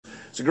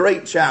a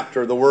great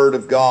chapter, the Word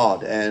of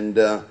God, and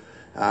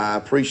I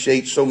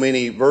appreciate so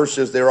many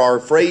verses. There are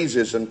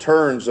phrases and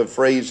turns of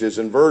phrases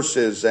and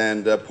verses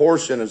and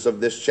portions of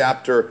this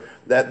chapter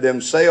that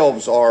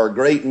themselves are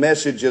great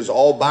messages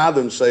all by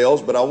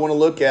themselves, but I want to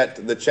look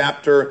at the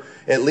chapter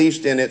at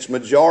least in its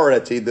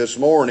majority this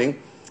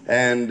morning,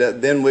 and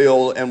then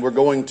we're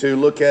going to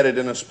look at it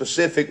in a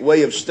specific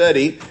way of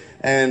study,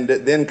 and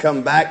then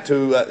come back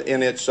to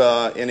in its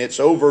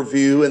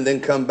overview, and then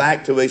come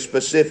back to a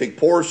specific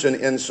portion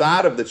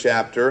inside of the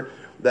chapter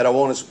that I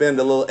want to spend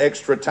a little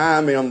extra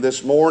time on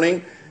this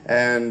morning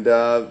and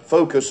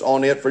focus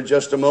on it for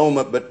just a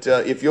moment. But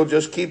if you'll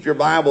just keep your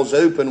Bibles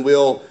open,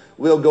 we'll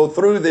go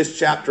through this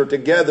chapter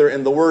together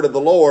in the Word of the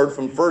Lord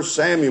from 1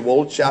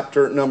 Samuel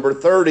chapter number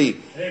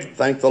 30. Amen.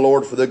 Thank the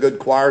Lord for the good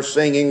choir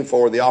singing,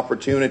 for the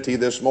opportunity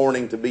this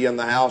morning to be in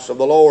the house of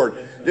the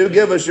Lord. Do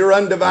give us your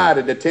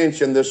undivided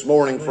attention this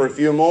morning for a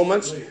few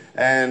moments.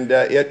 And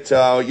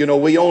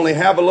we only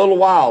have a little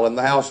while in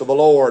the house of the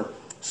Lord.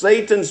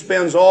 Satan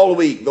spends all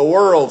week, the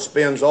world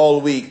spends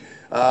all week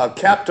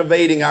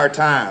captivating our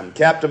time,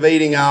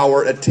 captivating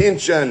our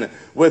attention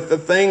with the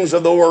things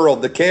of the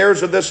world, the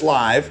cares of this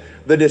life,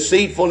 the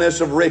deceitfulness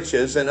of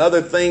riches, and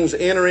other things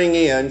entering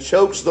in,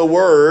 chokes the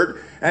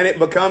Word, and it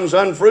becomes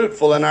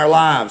unfruitful in our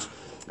lives.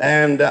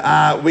 And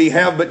we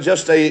have but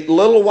just a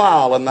little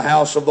while in the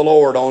house of the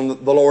Lord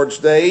on the Lord's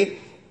Day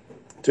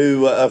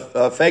to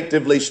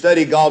effectively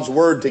study God's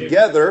Word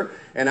together.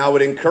 And I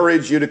would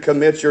encourage you to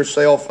commit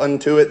yourself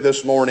unto it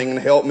this morning and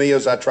help me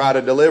as I try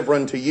to deliver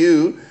unto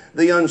you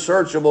the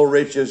unsearchable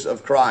riches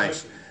of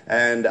Christ.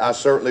 And I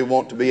certainly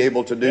want to be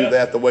able to do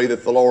that the way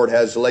that the Lord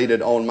has laid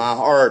it on my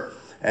heart.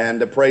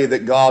 And to pray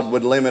that God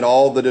would limit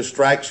all the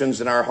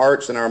distractions in our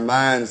hearts and our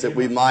minds, that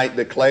we might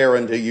declare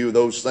unto you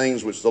those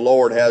things which the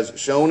Lord has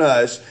shown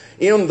us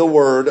in the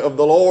Word of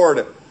the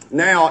Lord.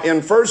 Now,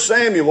 in 1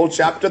 Samuel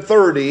chapter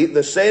 30,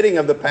 the setting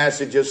of the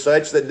passage is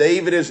such that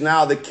David is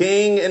now the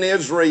king in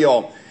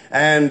Israel.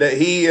 And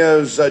he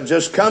is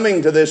just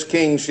coming to this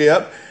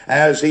kingship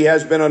as he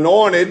has been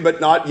anointed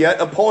but not yet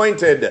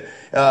appointed.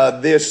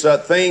 This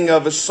thing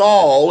of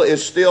Saul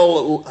is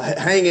still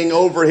hanging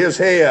over his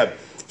head.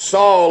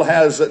 Saul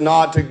has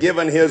not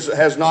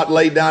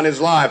laid down his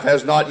life,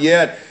 has not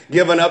yet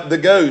given up the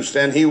ghost,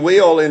 and he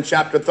will in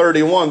chapter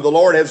 31. The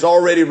Lord has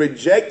already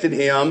rejected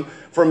him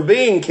from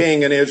being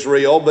king in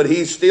Israel, but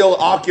he's still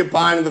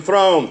occupying the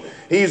throne.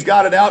 He's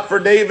got it out for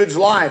David's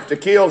life, to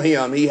kill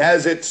him. He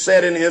has it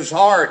set in his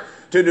heart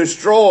to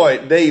destroy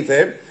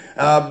David,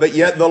 but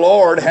yet the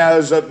Lord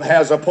has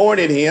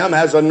appointed him,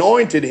 has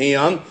anointed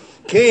him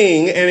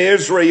king in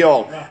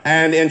Israel.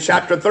 And in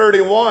chapter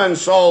 31,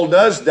 Saul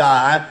does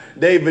die.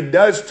 David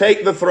does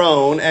take the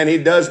throne, and he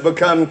does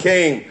become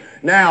king.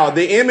 Now,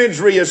 the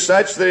imagery is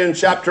such that in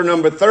chapter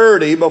number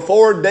 30,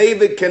 before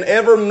David can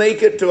ever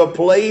make it to a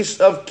place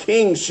of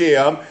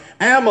kingship,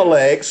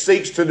 Amalek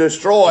seeks to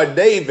destroy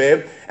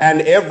David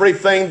and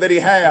everything that he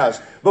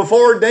has.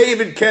 Before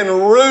David can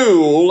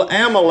rule,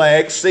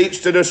 Amalek seeks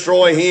to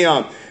destroy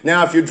him.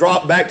 Now, if you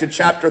drop back to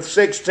chapter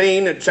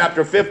 16,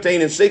 chapter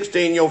 15 and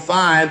 16, you'll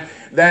find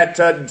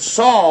that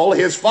Saul,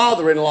 his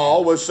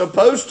father-in-law, was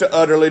supposed to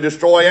utterly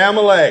destroy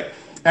Amalek.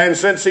 And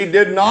since he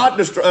did not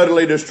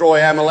utterly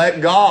destroy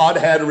Amalek, God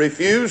had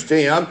refused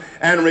him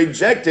and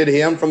rejected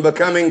him from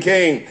becoming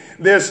king.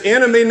 This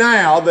enemy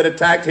now that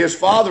attacked his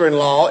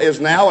father-in-law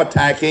is now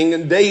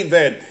attacking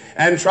David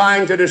and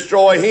trying to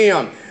destroy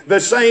him.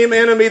 The same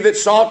enemy that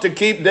sought to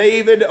keep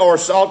David or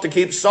sought to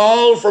keep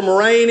Saul from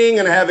reigning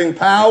and having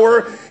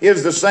power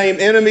is the same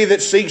enemy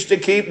that seeks to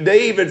keep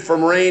David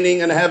from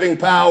reigning and having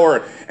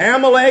power.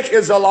 Amalek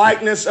is a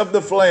likeness of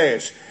the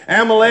flesh.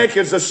 Amalek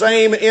is the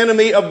same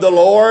enemy of the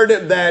Lord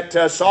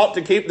that sought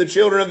to keep the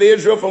children of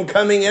Israel from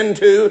coming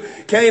into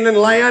Canaan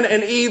land,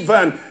 and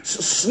even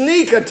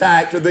sneak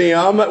attacked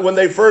them when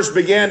they first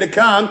began to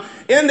come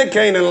into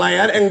Canaan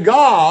land, and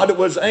God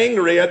was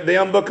angry at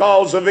them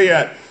because of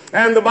it.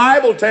 And the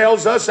Bible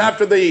tells us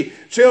after the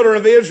children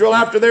of Israel,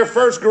 after their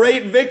first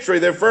great victory,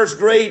 their first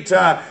great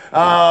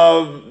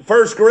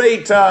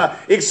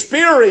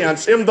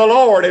experience in the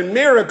Lord and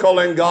miracle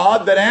in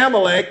God, that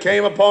Amalek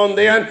came upon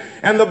them.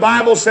 And the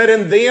Bible said,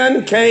 and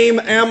then came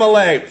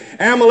Amalek.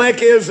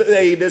 Amalek is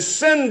a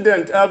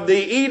descendant of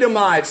the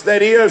Edomites.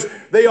 That is,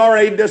 they are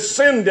a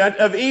descendant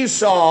of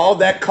Esau,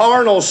 that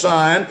carnal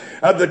son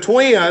of the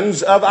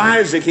twins of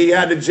Isaac. He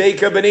had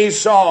Jacob and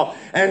Esau.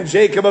 And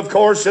Jacob, of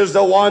course, is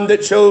the one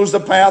that chose the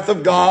path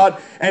of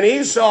God. And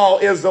Esau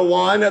is the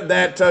one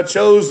that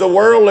chose the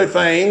worldly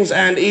things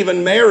and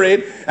even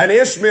married an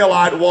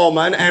Ishmaelite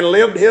woman and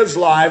lived his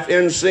life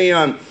in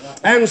sin.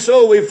 And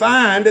so we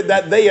find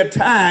that they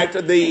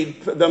attacked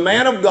the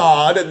man of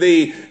God,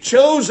 the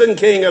chosen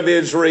king of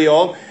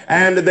Israel,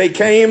 and they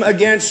came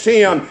against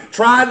him,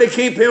 tried to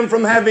keep him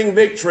from having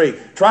victory,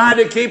 tried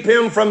to keep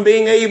him from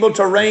being able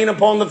to reign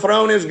upon the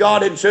throne as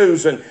God had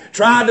chosen,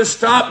 tried to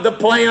stop the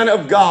plan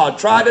of God,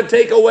 tried to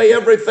take away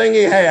everything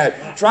he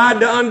had,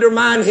 tried to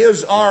undermine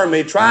his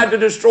army, tried to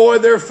destroy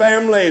their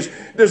families.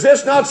 Does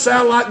this not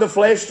sound like the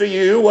flesh to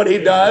you, what he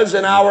does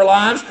in our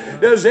lives?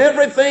 Does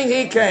everything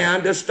he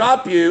can to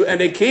stop you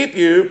and to keep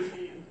you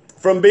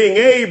from being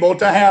able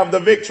to have the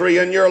victory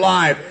in your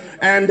life.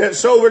 And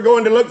so we're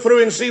going to look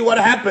through and see what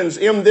happens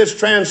in this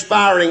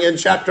transpiring in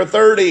chapter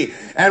 30.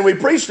 And we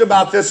preached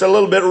about this a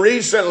little bit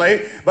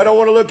recently, but I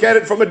want to look at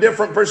it from a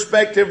different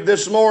perspective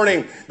this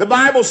morning. The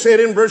Bible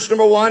said in verse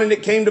number 1, and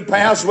it came to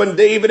pass when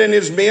David and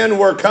his men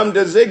were come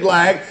to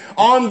Ziklag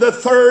on the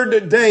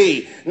third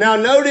day. Now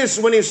notice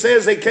when he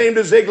says they came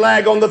to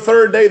Ziklag on the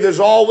third day, there's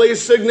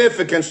always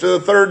significance to the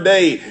third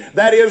day.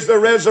 That is the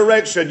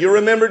resurrection. You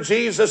remember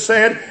Jesus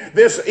said,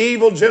 this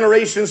evil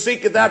generation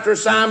seeketh after a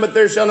sign, but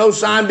there shall no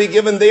sign be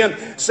given them,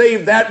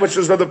 save that which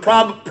was of the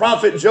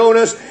prophet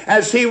Jonas,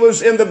 as he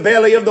was in the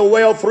belly of the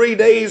whale 3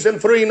 days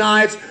and 3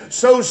 nights,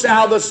 so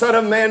shall the Son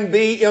of Man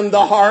be in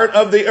the heart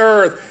of the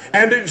earth.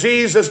 And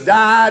Jesus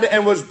died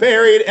and was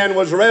buried and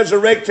was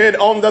resurrected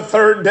on the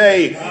third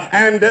day.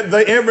 And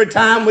every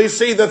time we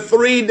see the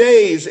 3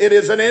 days, it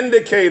is an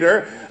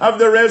indicator of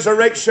the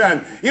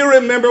resurrection. You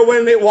remember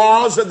when it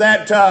was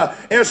that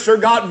Esther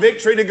got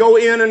victory to go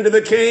in unto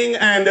the king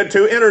and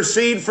to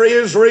intercede for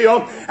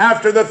Israel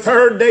after the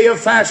third day of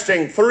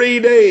fasting. 3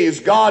 days,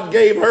 God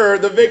gave her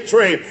the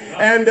victory.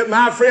 And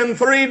my friend,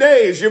 3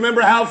 days, you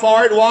remember how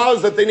far it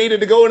was that they needed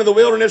to go into the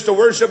wilderness to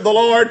worship the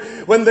Lord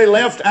when they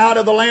left out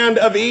of the land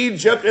of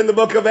Egypt in the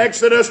book of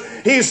Exodus?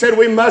 He said,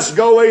 we must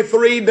go a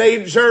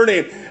 3-day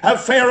journey.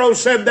 Pharaoh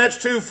said,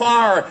 that's too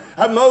far.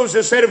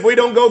 Moses said, if we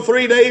don't go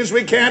 3 days,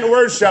 we can't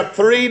worship.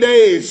 3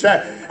 days.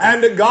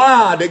 And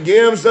God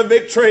gives the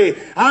victory.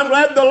 I'm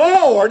glad the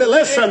Lord,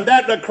 listen,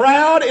 that the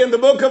crowd in the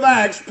book of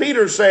Acts,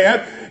 Peter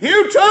said,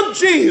 you took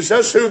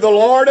Jesus, who the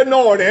Lord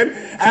anointed,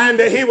 and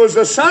he was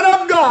the Son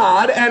of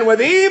God, and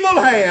with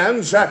evil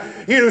hands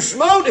you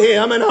smote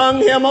him and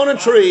hung him on a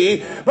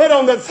tree. But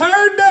on the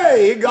third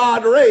day,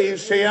 God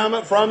raised him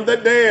from the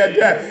dead.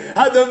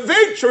 The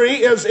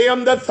victory is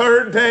in the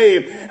third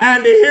day.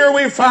 And here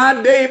we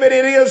find David.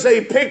 It is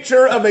a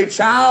picture of a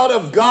child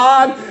of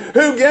God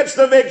who gets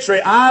the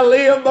victory. I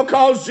live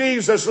because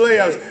Jesus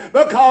lives.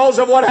 Because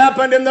of what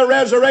happened in the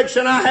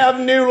resurrection, I have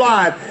new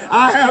life.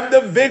 I have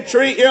the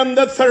victory in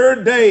the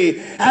third day.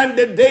 And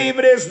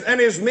David and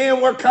his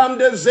men were come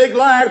to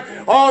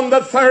Ziklag on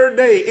the third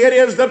day. It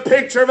is the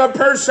picture of a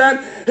person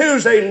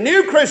who's a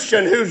new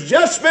Christian, who's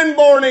just been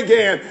born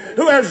again,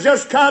 who has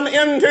just come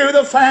into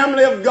the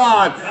family of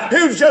God,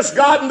 who's just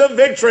gotten the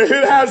victory,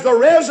 who has the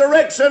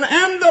resurrection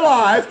and the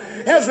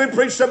life, as we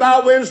preached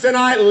about Wednesday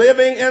night,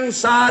 living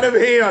inside of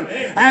him.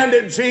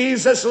 And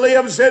Jesus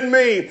lives in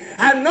me.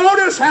 And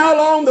notice how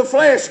long the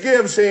flesh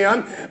gives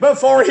him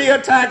before he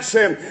attacks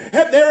him.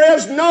 There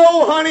is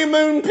no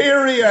honeymoon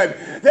period.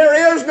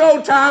 There is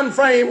no time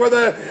frame where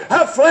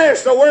the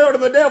flesh, the world,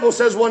 and the devil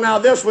says, well, now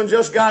this one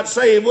just got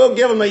saved. We'll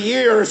give him a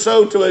year or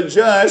so to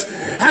adjust,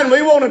 and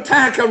we won't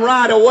attack them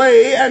right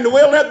away, and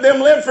we'll let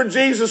them live for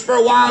Jesus for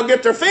a while,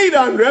 get their feet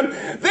under them,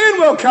 then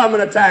we'll come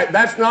and attack.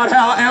 That's not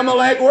how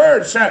Amalek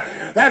works.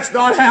 That's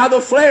not how the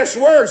flesh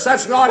works.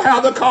 That's not how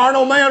the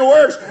carnal man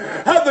works.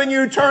 When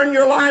you turn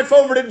your life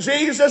over to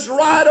Jesus,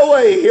 right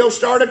away he'll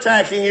start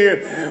attacking you.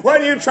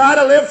 When you try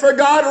to live for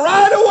God,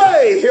 right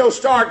away he'll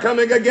start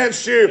coming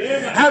against you.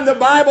 And the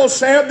Bible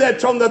said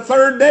that on the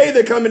third day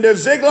they come into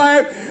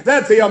Ziklag,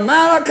 that the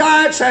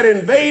Amalekites had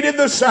invaded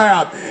the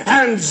south,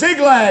 and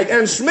Ziklag,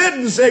 and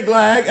smitten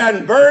Ziklag,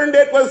 and burned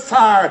it with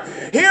fire.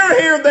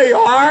 Here they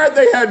are.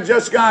 They had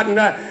just gotten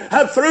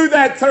through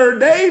that third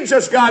day,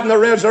 just gotten the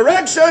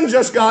resurrection,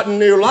 just gotten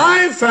new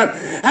life,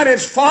 and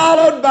it's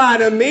followed by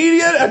an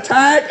immediate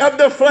attack of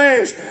the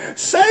flesh.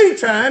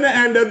 Satan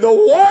and the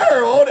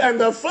world and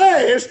the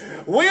flesh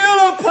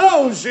will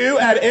oppose you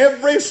at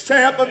every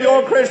step of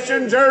your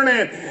Christian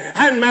journey.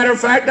 And matter of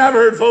fact, I've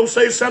heard folks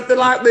say something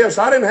like this: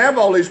 I didn't have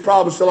all these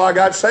problems till I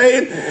got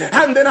saved,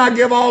 and then I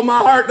give all my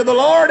heart to the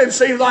Lord. It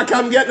seems like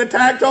I'm getting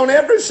attacked on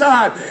every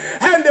side.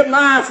 And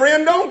my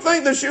friend, don't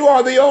think that you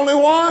are the only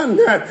one.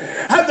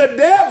 And the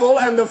devil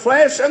and the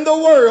flesh and the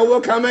world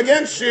will come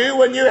against you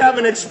when you have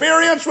an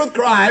experience with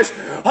Christ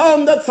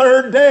on the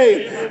third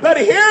day. But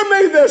hear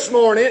me this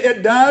morning,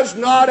 it does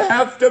not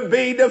have to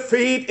be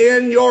defeat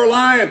in your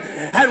life.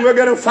 And we're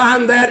going to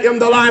find that in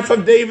the life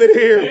of David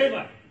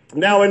here.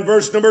 Now in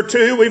verse number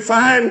 2, we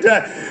find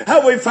that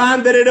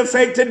it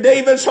affected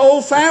David's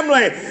whole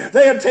family.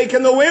 They had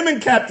taken the women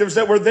captives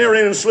that were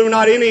therein and slew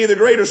not any, either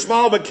great or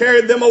small, but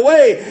carried them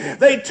away.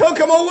 They took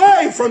them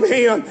away from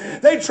him.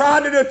 They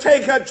tried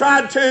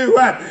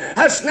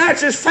to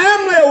snatch his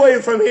family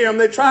away from him.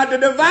 They tried to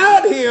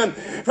divide him.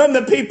 from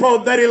the people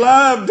that he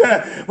loved.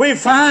 We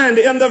find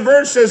in the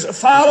verses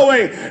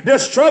following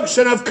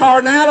destruction of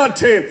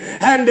carnality.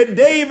 And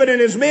David and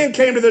his men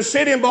came to the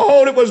city, and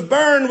behold, it was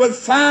burned with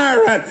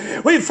fire.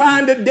 And we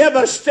find the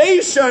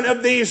devastation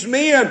of these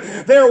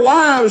men. Their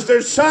wives,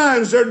 their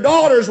sons, their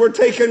daughters were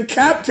taken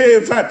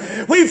captive.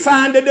 We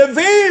find a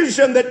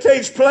division that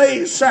takes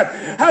place.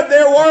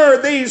 There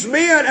were these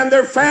men and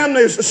their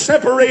families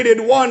separated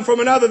one from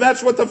another.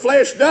 That's what the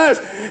flesh does.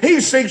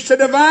 He seeks to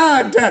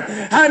divide.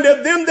 And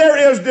of them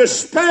there is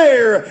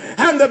despair.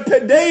 And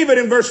David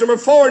in verse number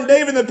 4, and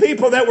David and the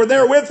people that were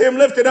there with him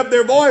lifted up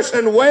their voice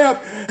and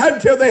wept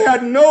until they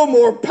had no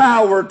more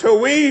power to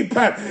weep.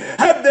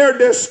 And their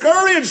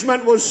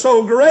discouragement was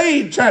so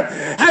great.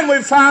 And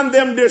we find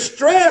them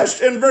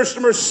distressed in verse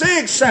number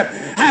 6.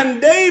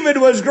 And David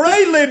was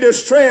greatly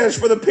distressed,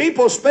 for the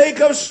people spake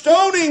of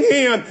stoning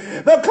him,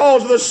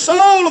 because the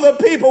soul of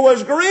the people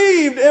was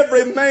grieved,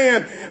 every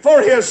man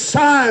for his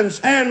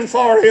sons and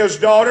for his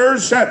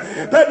daughters.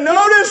 But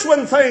notice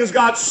when things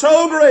got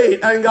so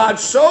great and got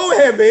so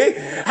heavy,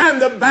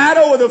 and the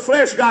battle with the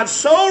flesh got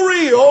so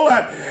real,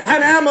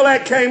 and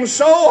Amalek came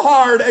so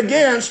hard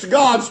against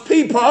God's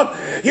people,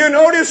 you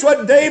notice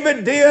what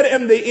David did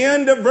in the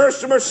end of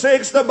verse number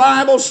 6. The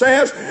Bible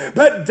says,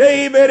 but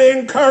David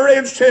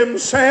encouraged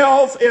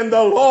himself in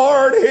the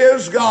Lord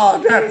his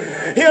God.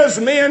 His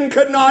men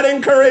could not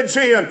encourage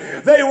him.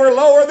 They were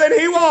lower than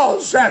he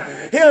was.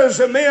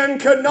 His men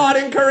could not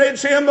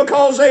encourage him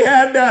because they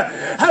had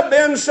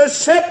been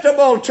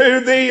susceptible to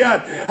the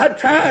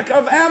attack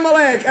of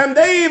Amalek, and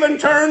they even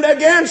turned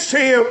against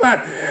him.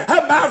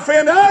 My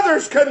friend,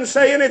 others couldn't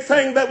say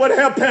anything that would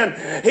help him.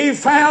 He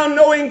found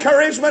no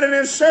encouragement in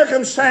his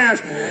circumstance.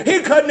 He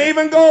couldn't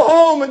even go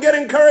home and get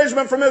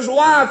encouragement from his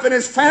wife and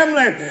his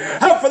family,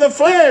 for the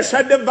flesh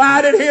had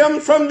divided him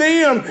from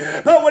them.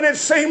 But when it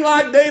seemed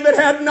like David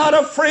had not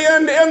a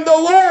friend in the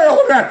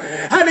world,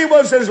 and he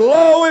was as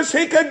low as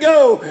he could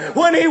go,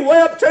 when he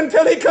wept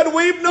until he could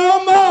weep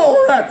no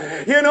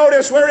more, you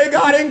notice where he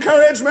got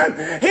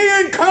encouragement.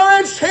 He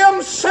encouraged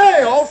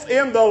himself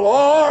in the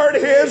Lord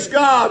his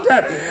God.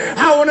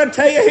 I want to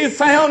tell you, he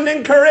found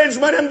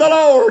encouragement in the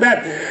Lord.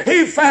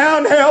 He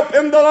found help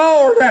in the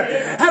Lord.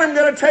 And I'm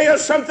going to tell you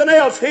something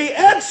else. He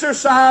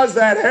exercised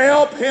that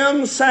help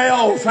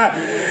himself.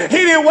 He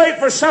didn't wait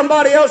for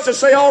somebody else to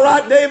say, all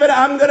right, David,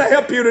 I'm going to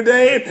help you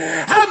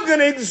today. I'm going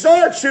to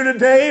exhort you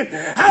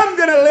today. I'm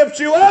going to lift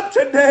you up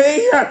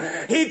today.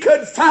 He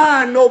could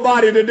find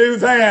nobody to do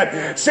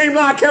that. Seemed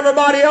like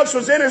everybody else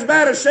was in as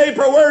bad a shape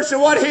or worse than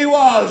what he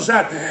was.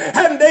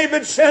 And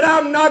David said,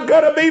 I'm not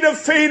going to be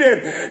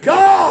defeated.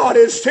 God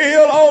is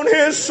still on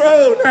his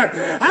throne.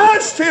 I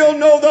still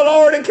know the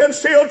Lord and can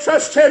still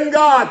trust in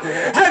God.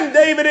 And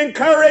David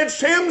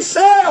encouraged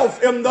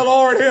himself in the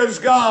Lord his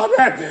God.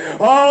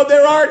 Oh,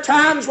 there are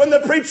times when the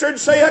preacher would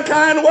say a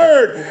kind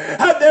word.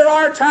 There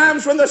are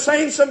times when the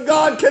saints of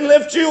God can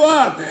lift you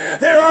up.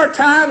 There are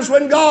times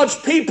when God's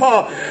people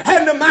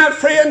and my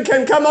friend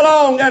can come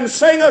along and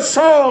sing a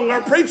song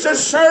or preach a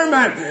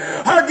sermon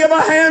or give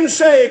a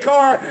handshake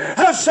or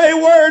say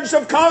words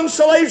of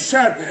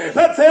consolation.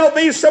 But there'll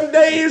be some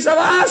days of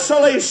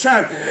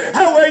isolation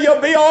where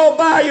you'll be all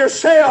by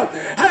yourself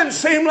and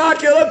seem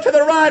like you look to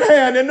the right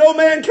hand and no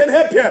man can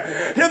help you,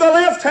 to the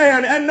left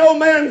hand and no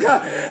man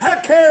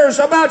cares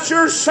about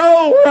your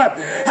soul,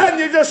 and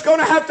you're just going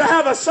to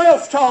have a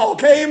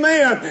self-talk,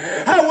 amen,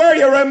 where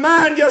you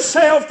remind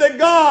yourself that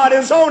God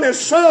is on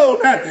his throne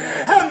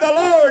and the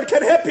Lord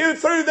can help you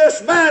through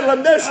this battle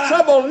and this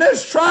trouble and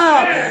this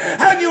trial,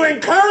 and you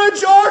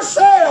encourage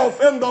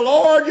yourself in the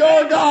Lord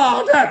your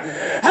God,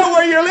 and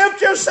where you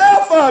lift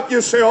yourself up,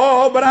 you say,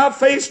 oh, but I've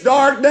faced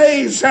dark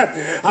days.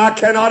 I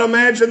cannot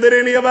imagine that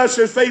any of us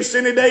has faced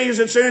any days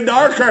that's any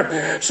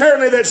darker,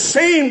 certainly that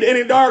seemed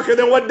any darker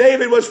than what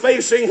David was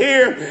facing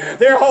here.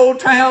 Their whole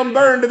town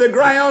burned to the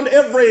ground,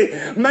 every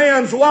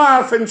man's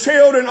wife and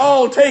children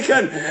all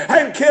taken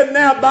and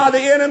kidnapped by the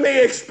enemy,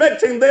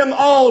 expecting them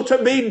all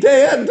to be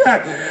dead.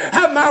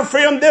 And my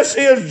friend, this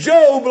is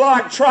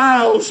Job-like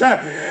trials.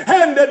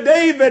 And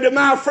David,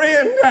 my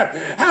friend,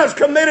 has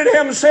committed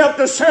himself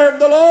to serve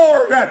the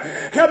Lord,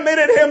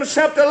 committed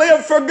himself to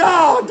live for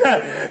God,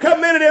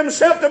 committed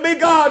himself to be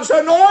God's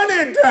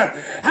anointed,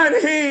 and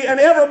he and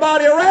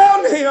everybody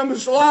around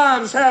him's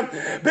lives have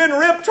been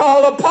ripped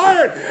all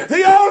apart.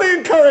 The only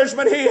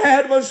encouragement he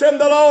had was in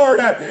the Lord,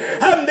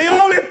 and the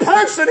only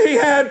person he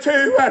had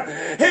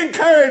to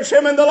encourage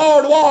him in the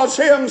Lord was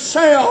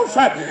himself.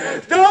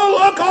 Don't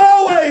look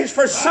always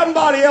for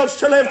somebody else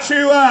to lift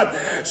you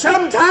up.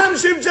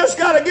 Sometimes you've just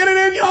got to get it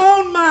in your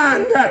own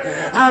mind.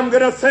 I'm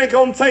going to think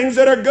on things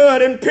that are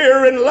good and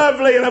pure and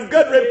lovely and of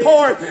good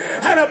report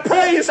and of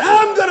praise.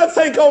 I'm going to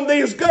think on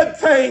these good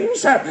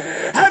things,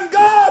 and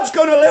God's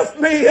going to lift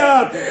me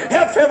up.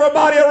 If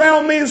everybody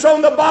around me is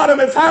on the bottom,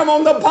 if I'm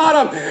on the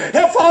bottom,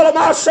 if all of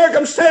my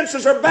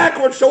circumstances are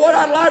backwards to what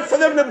I'd like for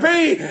them to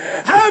be,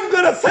 I'm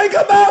going to think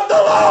about the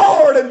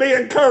Lord and be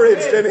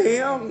encouraged in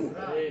him.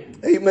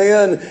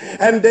 Amen.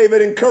 And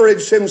David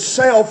encouraged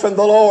himself in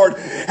the Lord.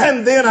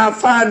 And then I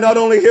find not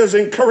only his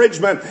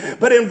encouragement,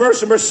 but in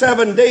verse number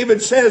 7,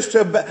 David says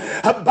to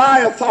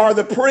Abiathar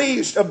the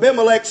priest,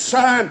 Abimelech's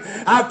son,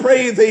 I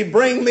pray thee,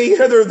 bring me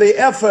hither the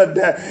ephod.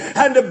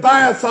 And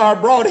Abiathar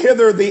brought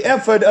hither the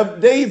ephod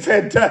of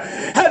David.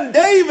 And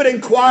David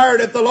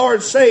inquired at the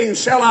Lord, saying,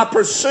 shall I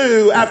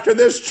pursue after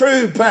this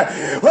troop?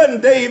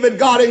 When David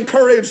got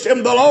encouraged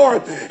in the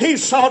Lord, he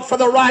sought for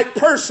the right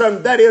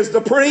person, that is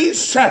the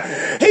priest.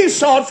 He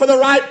sought for the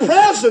right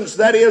presence,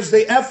 that is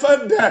the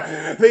ephod.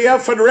 The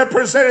ephod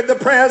represented the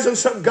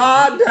presence of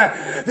God,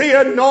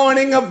 the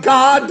anointing of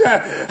God,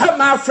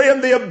 my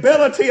friend, the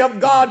ability of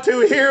God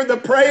to hear the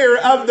prayer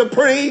of the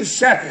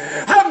priest.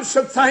 I'm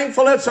so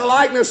thankful it's a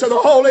likeness of the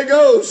Holy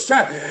Ghost.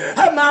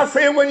 My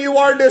friend, when you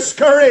are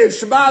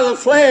discouraged by the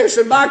flesh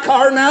and by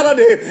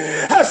carnality,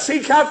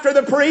 seek after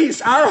the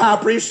priest. Our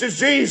high priest is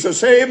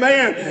Jesus,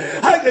 amen,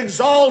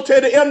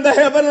 exalted in the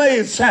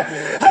heavenlies.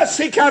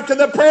 Seek after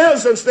the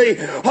presence,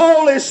 the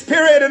Holy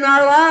Spirit in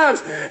our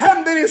lives.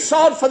 And then he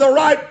sought for the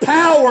right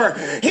power.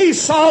 He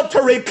sought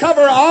to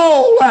recover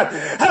all.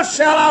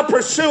 Shall I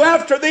pursue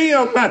after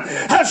them?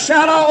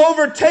 Shall I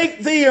overtake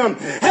them?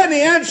 And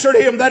he answered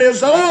him, that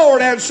is the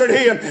Lord answered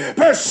him,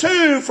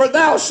 pursue, for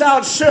thou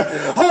shalt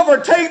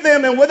overtake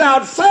them, and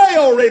without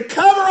fail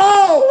recover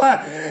all.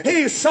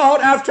 He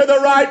sought after the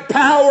right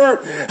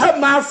power.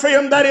 My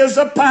friend, that is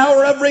the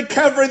power of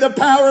recovery, the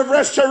power of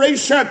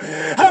restoration.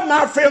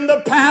 My friend,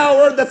 the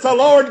power that the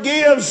Lord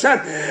gives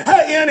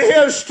in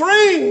his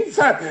strength.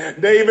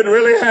 David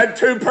really had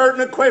two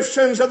pertinent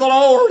questions of the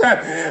Lord.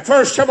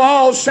 First of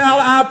all, shall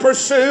I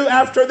pursue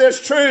after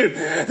this troop?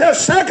 The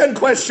second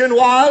question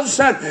was,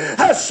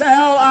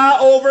 shall I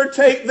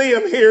overtake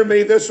them? Hear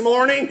me this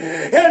morning.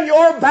 In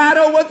your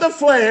battle with the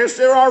flesh,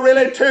 there are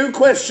really two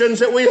questions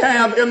that we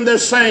have in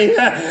this saying.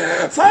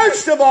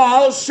 First of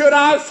all, should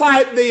I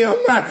fight them?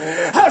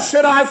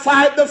 Should I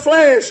fight the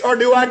flesh, or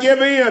do I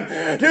give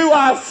in? Do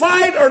I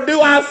fight, or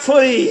do I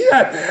flee?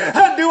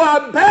 Do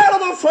I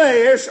battle the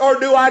flesh, or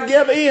do I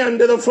give in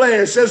to the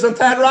flesh? Isn't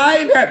that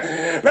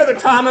right? Brother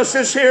Thomas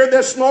is here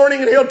this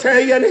morning, and he'll tell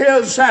you in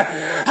his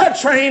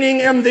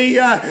training in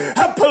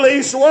the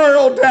police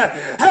world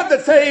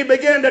that they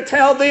begin to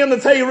tell them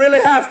that they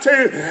really have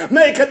to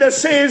make a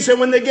decision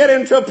when they get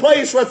into a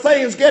place where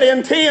things get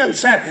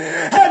intense.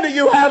 And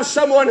you have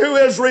someone who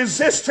is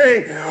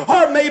resisting,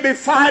 or maybe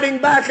fighting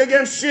back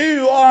against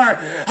you, or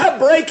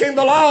breaking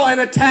the law and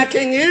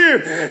attacking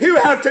you. You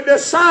have to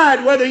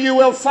decide whether you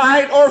will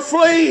fight or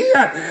flee.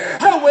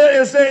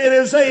 It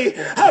is a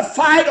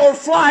fight or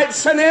flight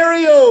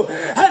scenario.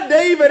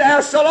 David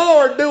asked the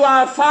Lord, do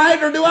I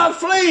fight or do I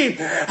flee?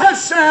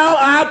 Shall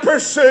I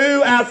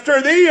pursue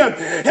after them?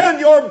 In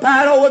your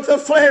battle with the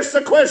flesh,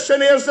 the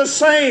question is the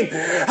same.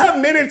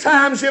 Many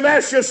times you've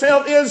asked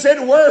yourself, is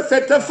it worth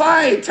it to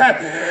fight?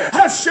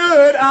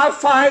 Should I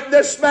fight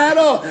this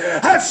battle?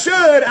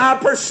 Should I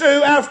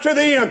pursue after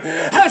them?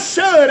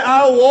 Should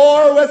I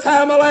war with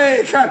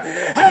Amalek?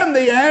 And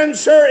the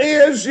answer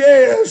is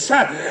yes.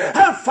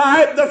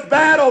 Fight the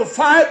battle,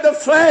 fight the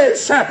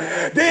flesh,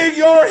 dig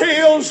your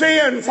heels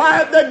in,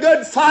 fight the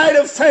good fight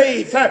of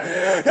faith.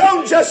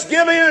 Don't just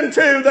give in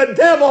to the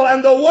devil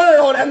and the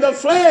world and the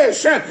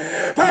flesh.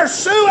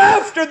 Pursue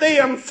after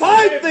them,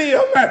 fight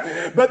them.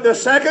 But the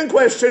second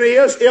question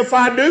is, if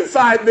I do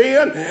fight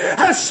them,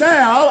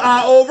 shall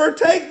I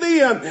overtake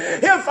them?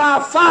 If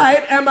I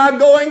fight, am I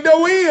going to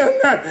win?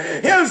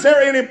 Is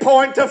there any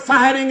point to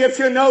fighting if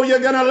you know you're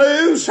going to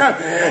lose?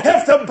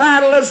 If the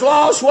battle is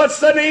lost, what's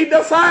the need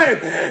to fight?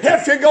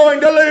 If you're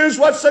going to lose,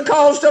 what's the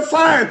cause to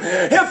fight?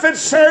 If it's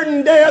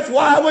certain death,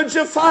 why would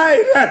you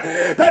fight?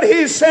 But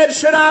he said,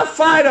 should I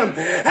fight him?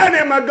 And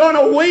am I going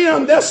to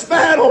win this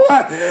battle?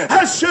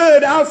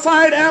 Should I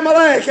fight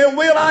Amalek? And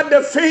will I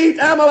defeat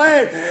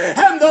Amalek?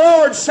 And the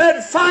Lord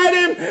said, fight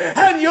him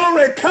and you'll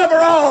recover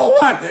all.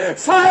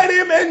 Fight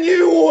him and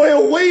you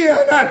will win.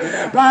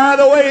 By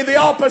the way, the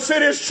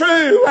opposite is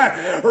true.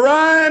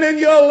 Run and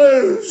you'll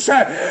lose.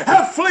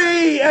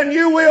 Flee and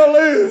you will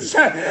lose.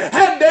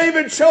 Had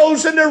David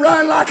chosen to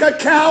run like a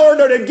coward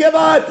or to give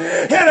up,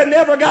 he'd have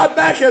never got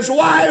back his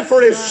wife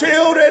or his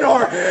children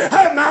or,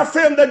 my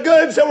friend, the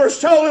goods that were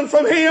stolen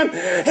from him.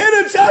 He'd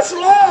have just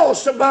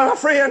lost, my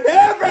friend.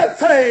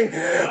 Everything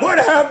would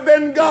have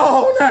been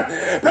gone.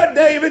 But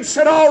David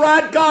said, all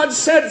right, God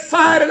said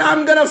fight and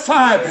I'm going to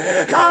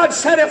fight. God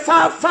said if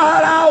I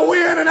fight, I'll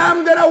win and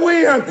I'm going to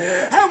win.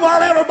 And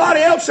while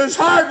everybody else's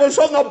heart was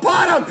on the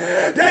bottom,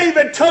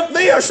 David took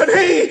this and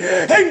he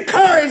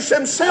encouraged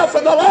himself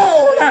in the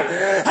Lord.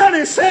 And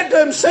he said to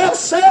himself,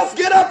 self,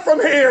 get up from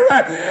here.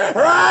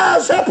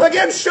 Rise up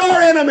against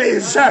your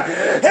enemies.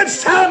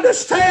 It's time to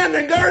stand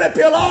and gird up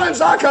your loins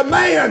like a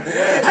man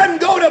and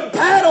go to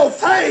battle.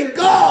 Thank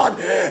God.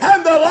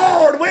 And the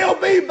Lord will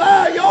be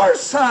by your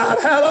side.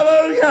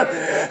 Hallelujah.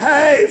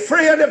 Hey,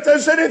 friend, if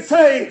there's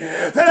anything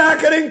that I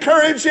could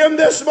encourage him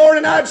this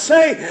morning, I'd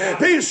say,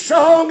 be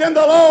strong in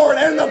the Lord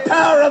and the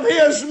power of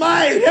his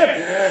might.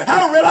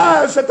 I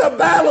realize that the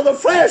battle of the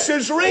flesh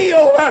is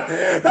real, but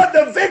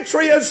the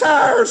victory is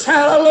ours.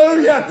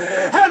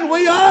 Hallelujah. And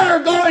we are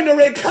going to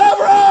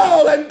recover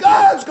all, and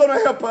God's going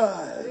to help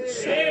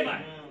us.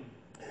 Amen.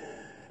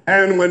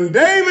 And when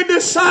David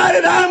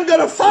decided, I'm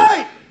going to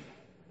fight,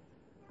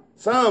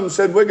 some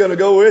said, we're going to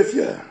go with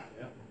you.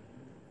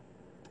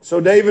 So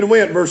David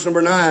went, verse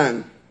number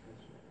 9.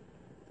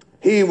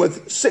 He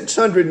with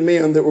 600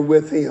 men that were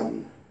with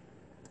him.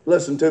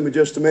 Listen to me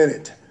just a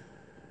minute.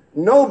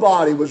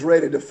 Nobody was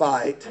ready to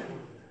fight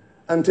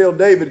until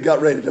David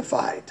got ready to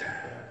fight.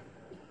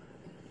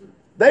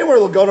 They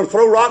were going to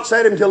throw rocks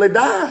at him until he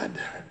died.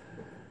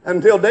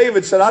 Until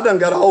David said, I done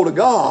got a hold of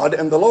God,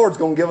 and the Lord's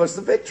going to give us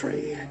the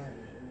victory.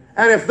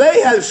 And if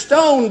they had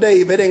stoned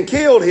David and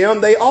killed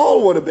him, they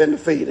all would have been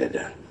defeated.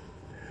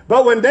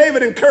 But when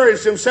David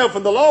encouraged himself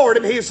in the Lord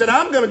and he said,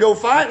 I'm going to go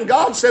fight, and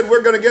God said,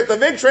 we're going to get the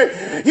victory,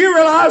 you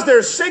realize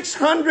there's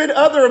 600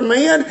 other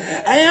men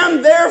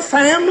and their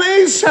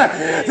families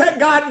that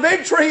got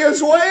victory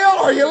as well.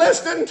 Are you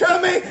listening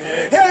to me?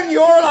 In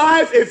your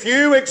life, if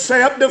you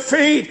accept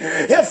defeat,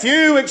 if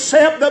you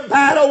accept the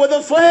battle with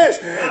the flesh,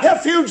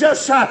 if you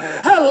just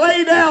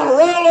lay down,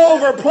 roll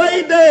over,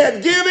 play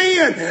dead, give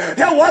in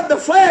to what the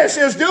flesh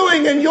is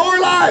doing in your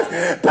life,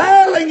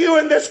 battling you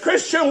in this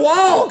Christian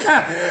walk,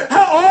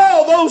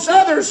 all those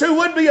others who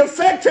would be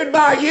affected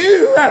by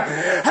you,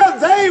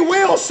 they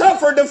will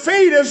suffer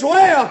defeat as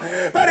well.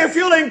 But if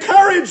you'll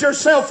encourage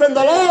yourself in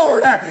the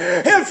Lord,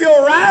 if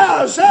you'll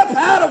rise up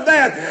out of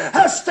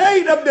that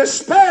state of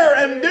despair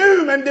and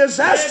doom and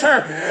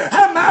disaster,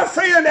 my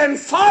friend, and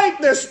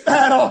fight this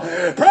battle,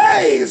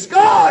 praise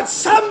God,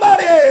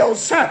 somebody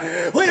else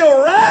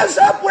will rise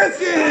up with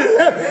you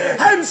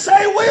and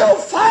say, we'll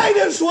fight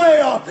as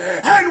well,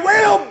 and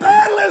we'll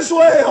battle as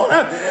well,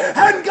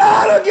 and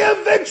God will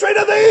give victory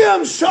to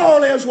them,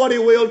 surely as what He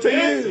will to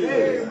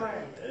you.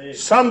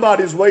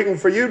 Somebody's waiting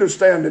for you to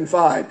stand and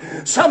fight.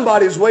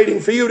 Somebody's waiting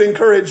for you to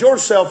encourage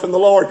yourself in the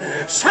Lord.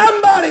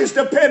 Somebody's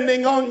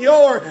depending on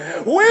your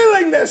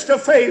willingness to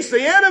face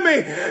the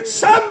enemy.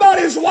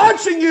 Somebody's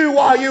watching you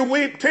while you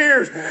weep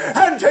tears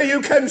until you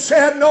can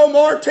shed no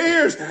more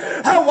tears.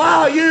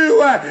 While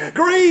you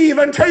grieve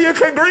until you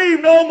can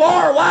grieve no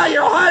more. While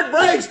your heart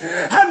breaks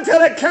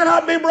until it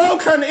cannot be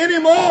broken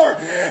anymore.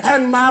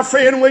 And my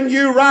friend, when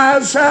you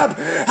rise up,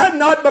 and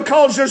not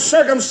because your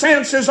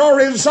circumstances are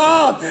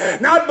resolved,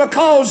 not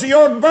because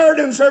your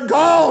burdens are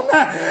gone,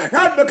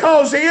 not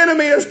because the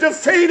enemy is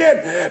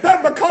defeated,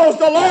 but because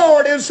the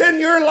Lord is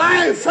in your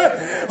life.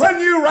 When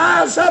you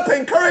rise up,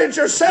 encourage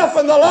yourself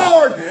in the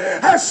Lord,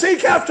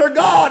 seek after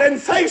God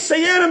and face the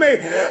enemy,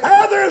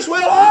 others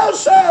will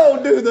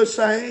also do the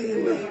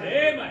same.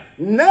 Amen.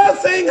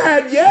 Nothing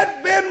had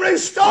yet been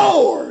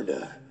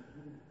restored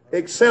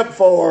except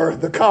for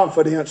the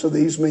confidence of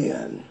these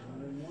men.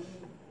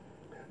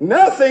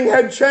 Nothing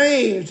had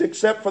changed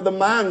except for the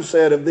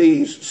mindset of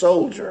these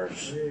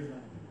soldiers.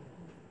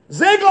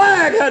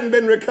 Ziklag hadn't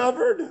been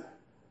recovered.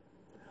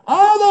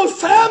 All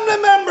those family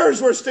members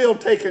were still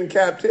taken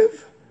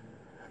captive.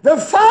 The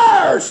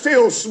fire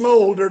still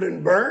smoldered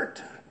and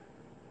burnt.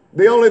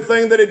 The only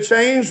thing that had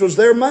changed was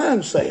their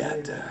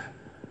mindset.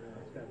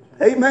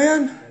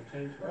 Amen?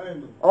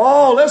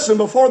 Oh, listen,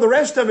 before the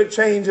rest of it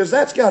changes,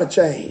 that's got to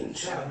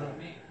change.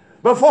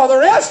 Before the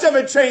rest of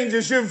it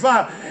changes,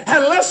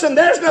 and listen,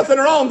 there's nothing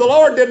wrong. The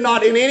Lord did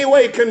not in any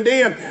way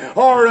condemn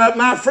or,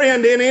 my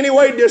friend, in any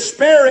way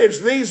disparage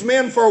these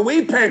men for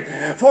weeping,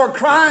 for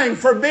crying,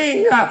 for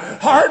being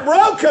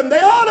heartbroken. They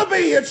ought to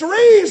be. It's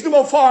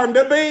reasonable for them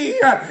to be.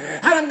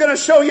 And I'm going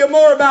to show you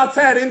more about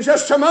that in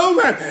just a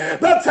moment.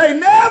 But they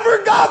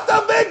never got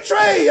the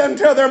victory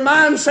until their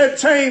mindset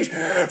changed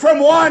from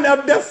one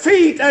of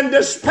defeat and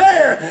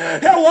despair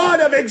to one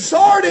of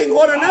exhorting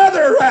one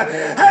another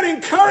and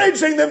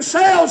encouraging themselves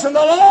in the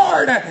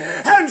Lord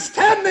and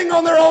standing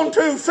on their own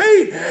 2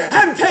 feet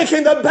and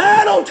taking the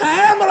battle to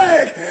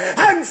Amalek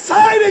and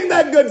fighting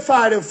that good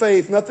fight of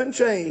faith. Nothing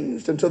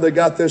changed until they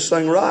got this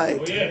thing right.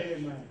 Oh, yeah.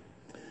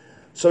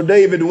 So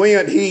David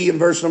went, he in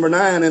verse number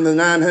 9, and the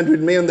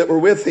 900 men that were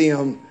with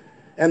him,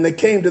 and they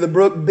came to the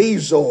brook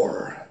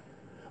Bezor,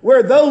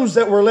 where those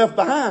that were left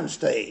behind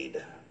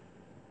stayed.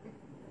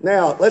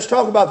 Now, let's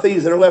talk about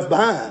these that are left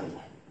behind.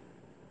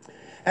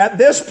 At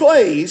this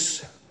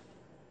place,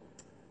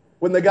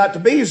 when they got to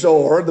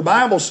Bezor, the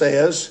Bible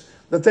says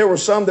that there were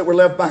some that were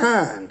left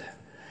behind.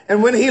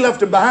 And when he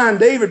left them behind,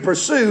 David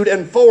pursued,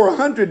 and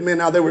 400 men.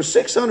 Now, there were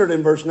 600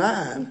 in verse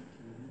 9,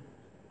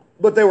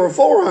 but there were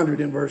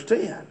 400 in verse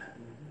 10.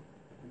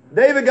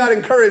 David got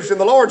encouraged in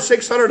the Lord.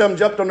 600 of them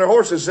jumped on their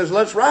horses and says,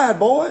 let's ride,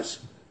 boys.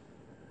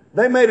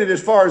 They made it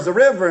as far as the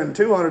river, and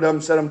 200 of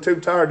them said, I'm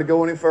too tired to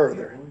go any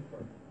further.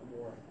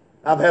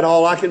 I've had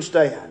all I can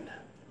stand.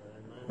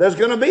 There's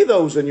going to be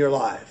those in your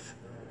life.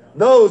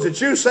 Those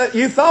that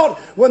you thought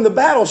when the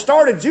battle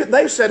started,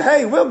 they said,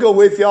 hey, we'll go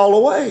with you all the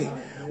way.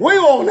 We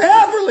won't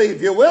ever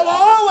leave you. We'll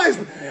always.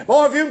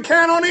 Boy, if you can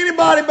count on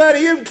anybody, buddy,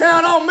 you can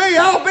count on me.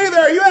 I'll be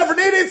there. You ever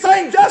need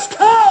anything, just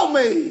call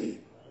me.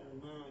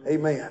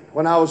 Amen.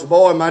 When I was a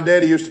boy, my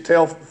daddy used to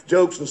tell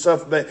jokes and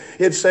stuff. But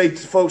he'd say to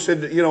folks,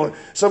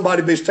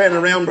 somebody be standing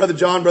around, Brother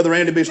John, Brother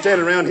Randy be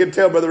standing around. He'd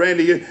tell Brother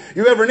Randy,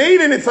 you ever need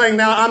anything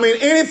now? I mean,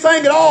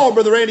 anything at all,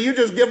 Brother Randy, you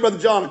just give Brother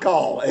John a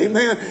call.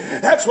 Amen.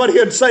 That's what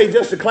he'd say,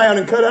 just to clown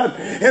and cut up.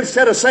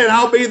 Instead of saying,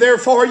 I'll be there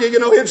for you,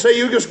 he'd say,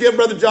 you just give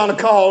Brother John a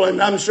call and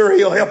I'm sure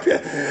he'll help you.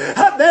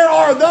 There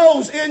are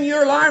those in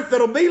your life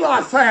that'll be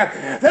like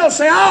that. They'll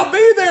say, I'll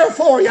be there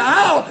for you.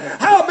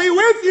 I'll be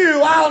with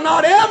you. I'll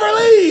not ever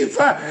leave.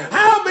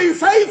 I'll be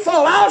faithful.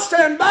 I'll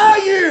stand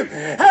by you.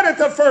 And at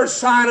the first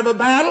sign of a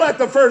battle, at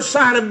the first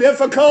sign of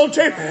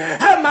difficulty,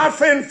 and my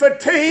friend,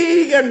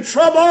 fatigue and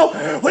trouble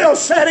will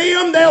set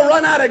in. They'll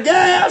run out of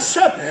gas.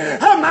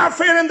 And my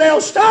friend, and they'll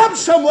stop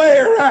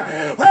somewhere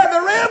where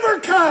the river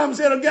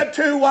comes. It'll get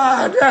too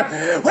wide.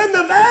 When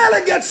the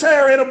valley gets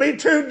there, it'll be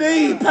too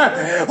deep.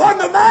 When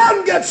the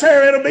mountain gets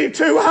there, it'll be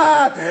too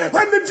high.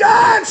 When the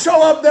giants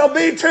show up, they'll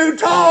be too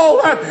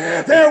tall.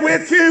 They're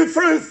with you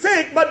through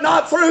thick, but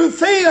not through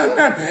thin.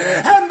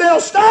 And they'll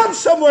stop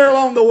somewhere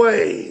along the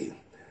way.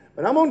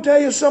 But I'm going to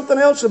tell you something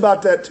else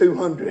about that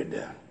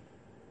 200.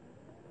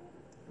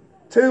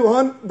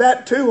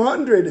 That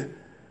 200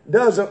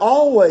 doesn't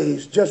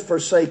always just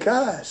forsake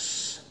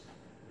us.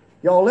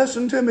 Y'all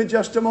listen to me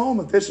just a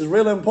moment. This is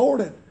really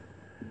important.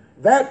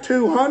 That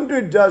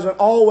 200 doesn't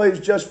always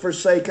just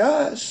forsake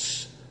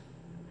us.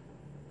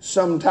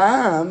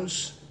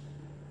 Sometimes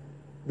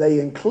they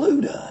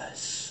include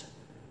us.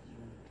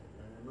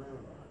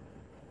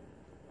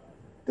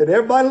 Did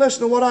everybody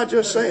listen to what I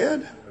just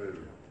said?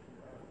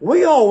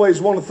 We always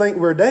want to think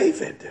we're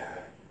David.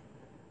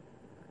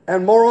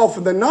 And more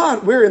often than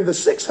not, we're in the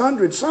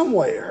 600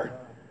 somewhere,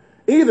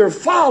 either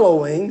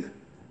following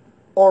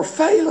or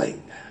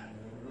failing.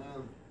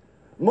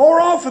 More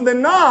often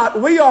than not,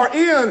 we are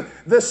in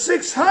the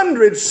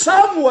 600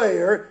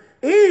 somewhere,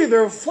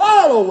 either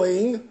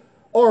following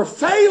or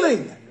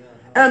failing.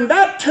 And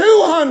that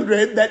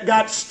 200 that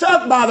got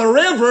stuck by the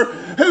river,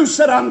 who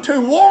said, I'm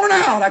too worn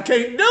out, I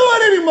can't do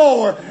it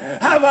anymore.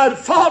 I've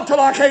fought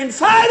till I can't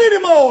fight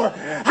anymore.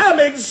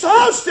 I'm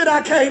exhausted,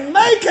 I can't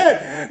make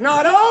it.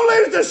 Not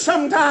only does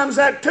sometimes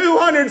that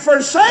 200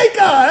 forsake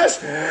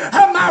us,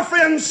 my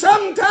friends,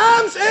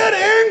 sometimes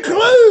it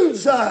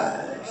includes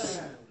us.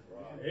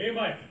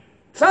 Amen.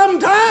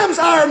 Sometimes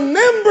our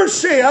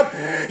membership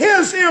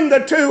is in the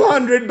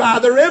 200 by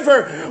the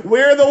river.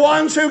 We're the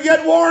ones who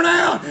get worn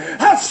out.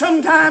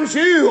 Sometimes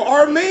you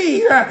or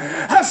me.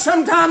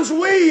 Sometimes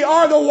we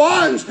are the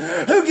ones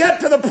who get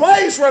to the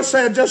place where I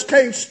say, I just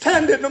can't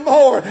stand it no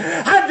more.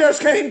 I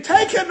just can't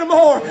take it no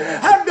more.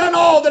 I've done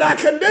all that I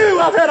can do.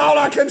 I've had all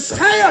I can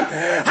stand.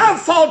 I've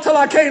fought till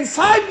I can't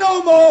fight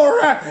no more.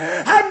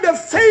 I'm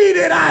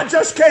defeated. I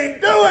just can't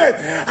do it.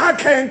 I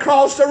can't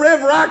cross the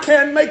river. I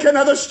can't make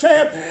another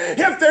step.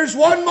 If there's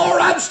one more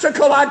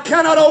obstacle, I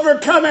cannot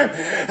overcome it.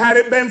 Had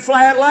it been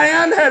flat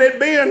land, had it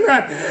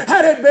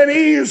been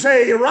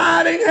easy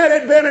riding, had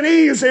it been an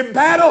easy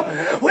battle,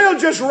 we'll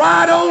just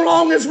ride on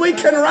long as we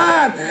can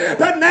ride.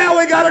 But now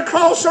we got to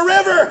cross a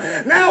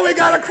river. Now we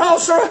got to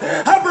cross a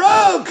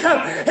brook.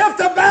 If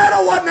the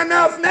battle wasn't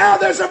enough, now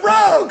there's a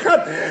brook.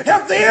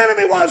 If the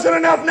enemy wasn't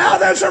enough, now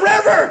there's a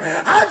river.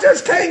 I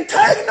just can't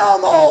take no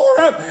more.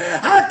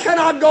 I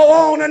cannot go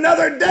on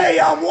another day.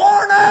 I'm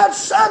worn out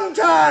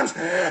sometimes.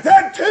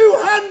 That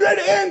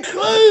 200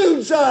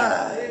 includes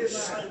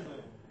us.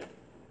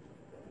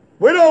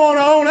 We don't want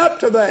to own up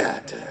to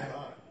that.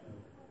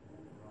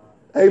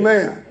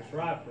 Amen. That's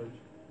right, preacher.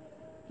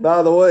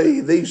 By the way,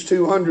 these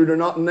 200 are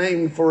not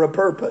named for a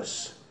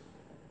purpose.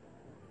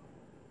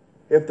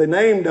 If they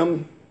named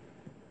them,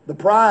 the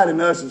pride in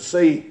us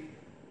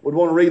would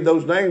want to read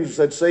those names and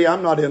said, see,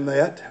 I'm not in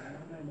that.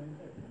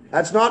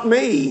 That's not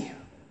me.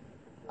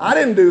 I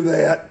didn't do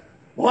that.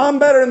 Well, I'm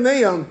better than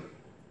them.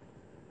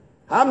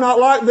 I'm not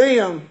like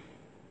them,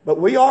 but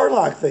we are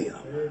like them.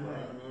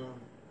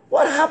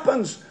 What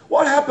happens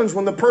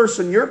when the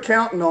person you're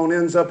counting on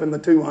ends up in the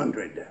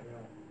 200?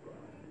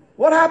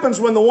 What happens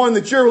when the one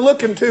that you're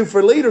looking to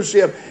for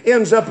leadership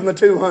ends up in the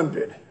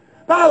 200?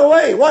 By the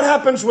way, what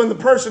happens when the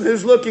person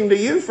who's looking to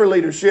you for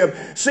leadership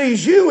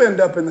sees you end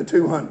up in the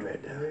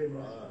 200?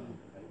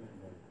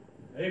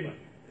 Amen.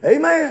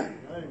 Amen.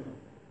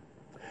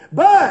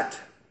 But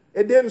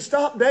it didn't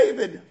stop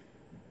David.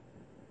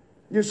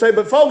 You say,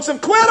 but folks have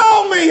quit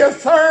on me. A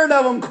third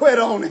of them quit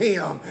on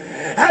him.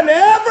 And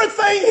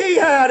everything he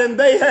had and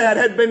they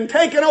had been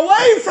taken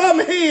away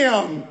from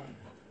him.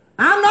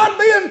 I'm not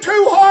being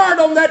too hard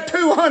on that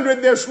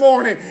 200 this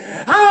morning.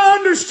 I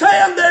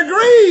understand their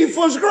grief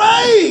was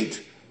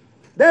great.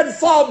 They'd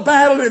fought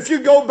battle, and if you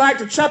go back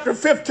to chapter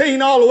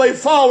 15 all the way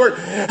forward,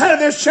 out of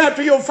this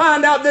chapter you'll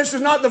find out this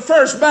is not the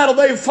first battle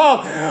they've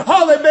fought.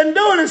 All they've been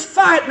doing is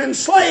fighting and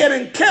slaying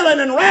and killing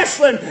and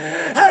wrestling.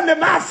 And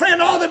my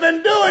friend, all they've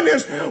been doing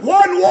is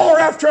one war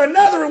after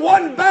another,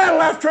 one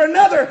battle after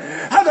another,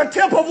 at the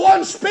tip of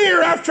one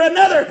spear after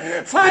another,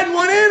 fighting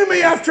one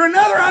enemy after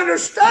another. I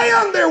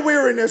understand their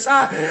weariness.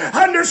 I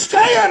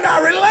understand, I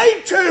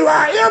relate to,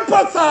 I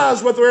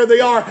empathize with where they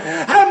are.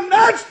 I'm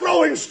not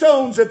throwing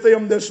stones at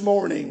them this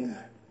morning.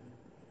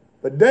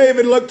 But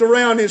David looked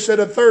around and he said,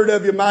 a third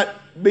of you might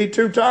be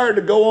too tired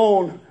to go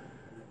on.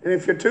 And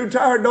if you're too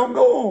tired, don't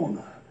go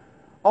on.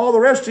 All the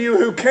rest of you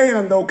who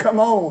can, though, come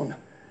on.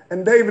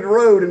 And David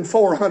rode, and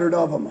 400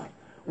 of them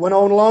went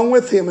on along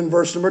with him in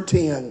verse number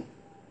 10.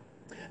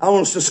 I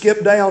want us to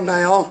skip down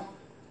now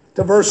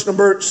to verse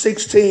number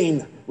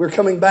 16. We're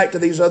coming back to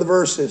these other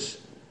verses.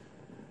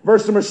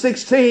 Verse number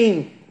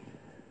 16.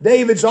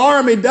 David's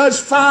army does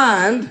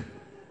find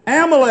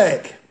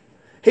Amalek.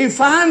 He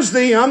finds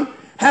them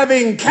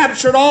having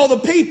captured all the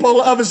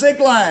people of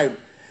Ziklag.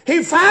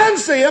 He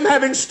finds them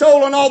having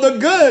stolen all the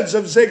goods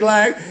of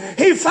Ziklag.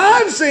 He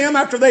finds them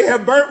after they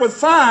have burnt with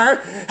fire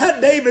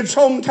at David's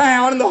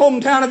hometown and the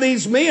hometown of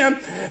these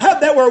men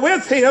that were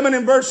with him. And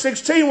in verse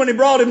 16, when he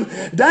brought him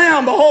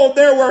down, behold,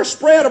 there were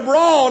spread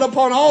abroad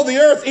upon all the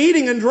earth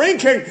eating and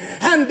drinking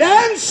and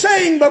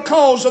dancing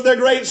because of their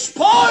great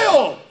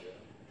spoil.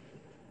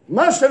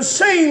 Must have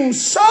seemed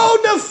so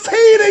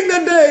defeating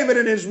to David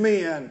and his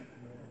men.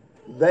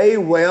 They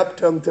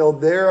wept until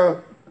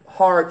their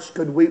hearts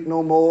could weep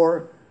no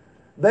more.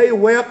 They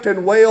wept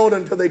and wailed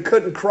until they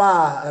couldn't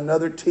cry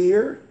another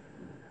tear.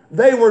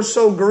 They were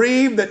so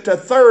grieved that a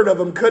third of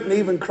them couldn't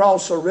even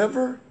cross a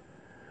river.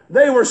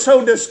 They were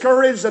so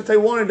discouraged that they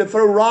wanted to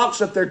throw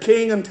rocks at their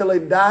king until he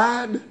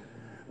died.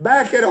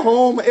 Back at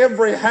home,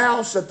 every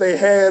house that they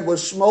had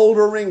was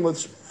smoldering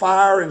with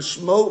fire and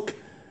smoke,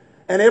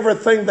 and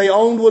everything they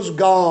owned was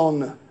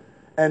gone.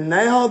 And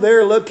now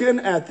they're looking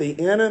at the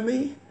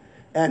enemy,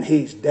 and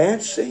he's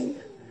dancing,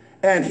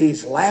 and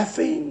he's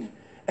laughing,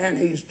 and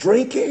he's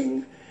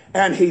drinking,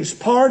 and he's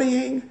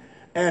partying.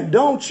 And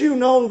don't you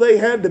know they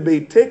had to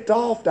be ticked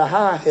off to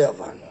high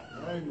heaven?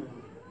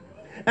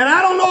 And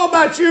I don't know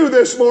about you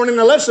this morning.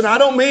 Now listen, I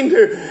don't mean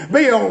to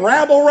be a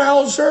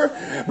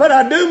rabble-rouser, but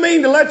I do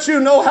mean to let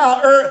you know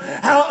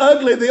how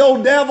ugly the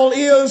old devil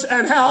is,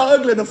 and how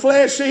ugly the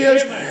flesh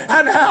is,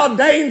 and how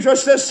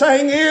dangerous this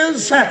thing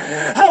is.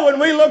 How when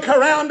we look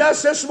around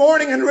us this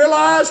morning and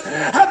realize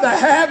how the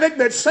havoc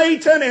that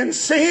Satan and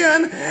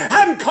sin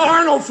and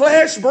carnal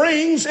flesh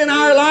brings in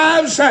our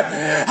lives.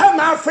 How,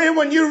 my friend,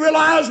 when you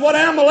realize what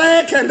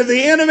Amalek and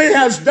the enemy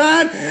has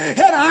done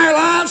in our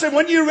lives, and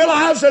when you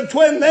realize that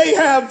when they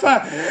have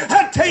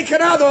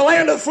taken out of the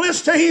land of the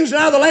Philistines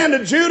and out of the land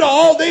of Judah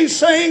all these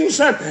things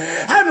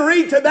and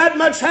wreaked that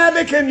much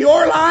havoc in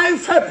your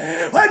life,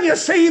 when you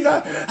see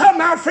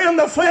my friend,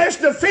 the flesh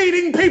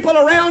defeating people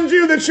around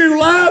you that you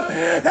love,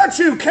 that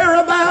you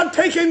care about,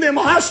 taking them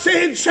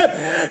hostage,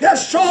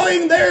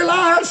 destroying their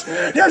lives,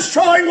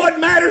 destroying what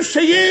matters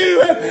to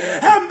you,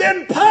 and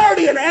then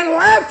partying and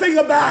laughing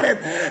about it,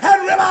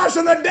 and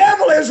realizing the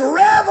devil is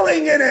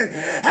reveling in it,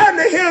 and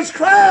his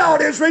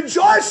crowd is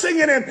rejoicing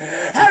in it,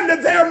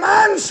 and their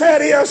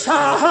mindset is,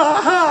 ha,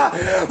 ha,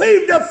 ha,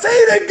 we've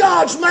defeated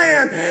God's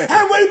man,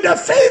 and we've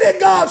defeated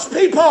God's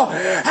people,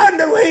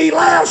 and he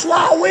laughs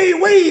while we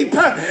weep,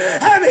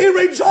 and he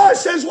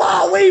rejoices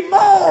while we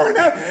mourn,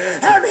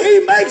 and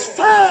he makes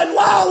fun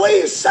while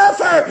we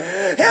suffer.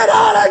 It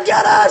ought to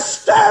get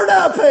us stirred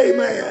up,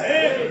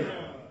 amen.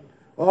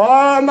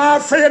 Oh, my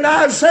friend,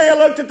 Isaiah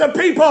looked at the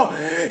people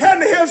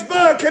in his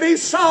book, and he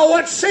saw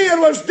what sin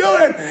was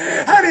doing,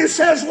 and he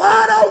says,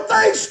 why don't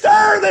they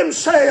stir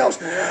themselves?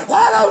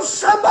 Why don't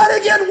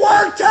somebody get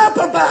worked up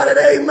about it?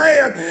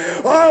 Amen.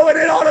 Oh, and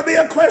it ought to be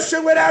a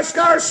question we'd ask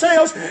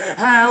ourselves,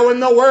 how in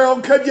the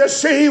world could you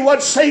see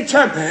what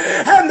Satan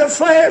and the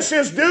flesh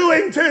is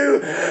doing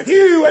to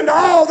you and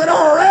all that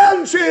are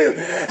around you,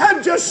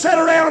 and just sit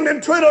around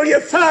and twiddle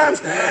your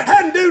thumbs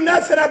and do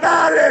nothing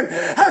about it,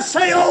 and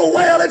say, oh,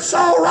 well, it's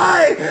all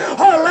right,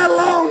 or let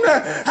alone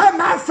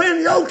my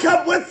friend yoke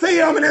up with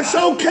them and it's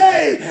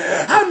okay.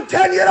 I'm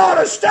telling you, it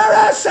ought to stir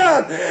us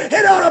up.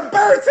 It ought to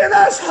birth in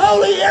us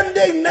holy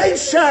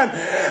indignation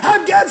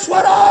against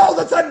what all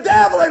that the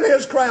devil and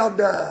his crowd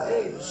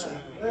does.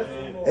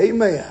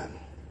 Amen.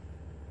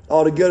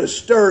 Ought to get us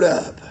stirred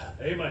up.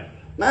 Amen.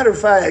 Matter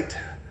of fact,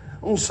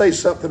 I'm going to say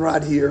something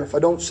right here. If I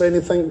don't say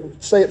anything,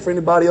 say it for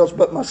anybody else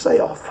but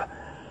myself.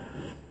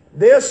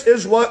 This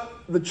is what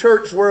the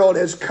church world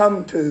has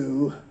come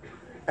to.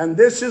 And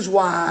this is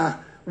why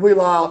we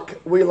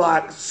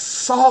like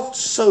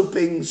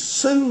soft-soaping,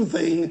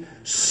 soothing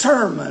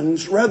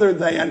sermons rather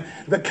than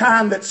the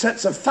kind that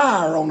sets a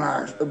fire on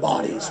our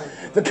bodies,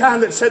 the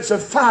kind that sets a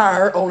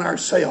fire on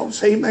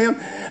ourselves.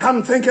 Amen.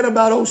 I'm thinking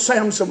about old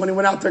Samson when he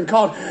went out there and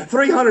caught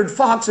 300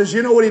 foxes.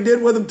 You know what he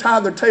did with them?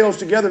 Tied their tails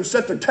together and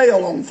set their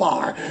tail on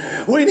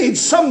fire. We need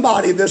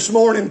somebody this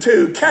morning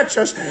to catch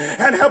us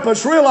and help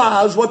us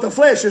realize what the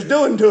flesh is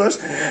doing to us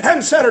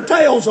and set our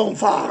tails on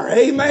fire.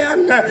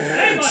 Amen.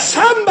 Amen.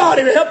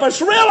 Somebody to help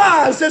us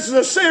realize this is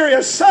a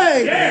serious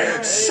thing.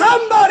 Yeah.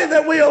 Somebody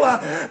that will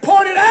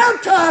point it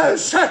out to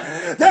us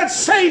that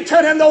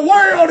Satan and the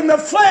world and the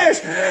flesh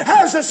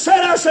has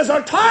set us as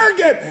a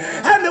target,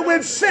 and that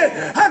we'd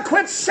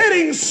quit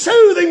sitting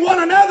soothing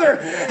one another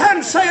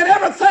and saying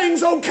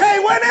everything's okay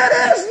when it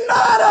is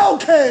not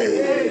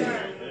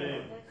okay.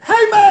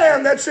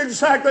 Amen. That's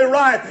exactly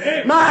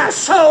right. My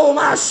soul,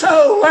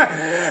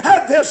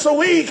 this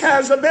week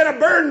has been a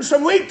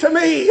burdensome week to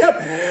me.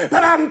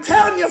 But I'm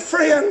telling you,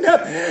 friend,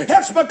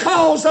 it's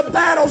because the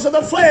battles of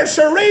the flesh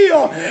are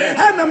real.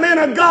 And the men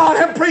of God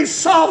have preached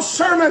soft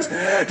sermons.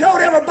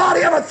 Don't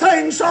everybody ever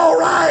think's all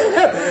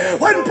right.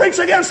 Wouldn't preach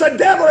against the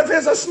devil if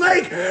there's a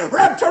snake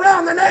wrapped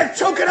around the neck,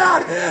 choking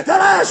out the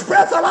last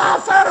breath of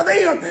life out of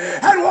them.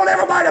 And want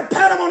everybody to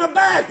pat them on the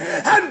back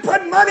and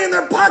put money in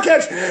their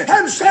pockets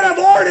instead of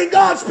warning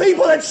God's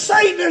people that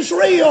Satan is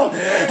real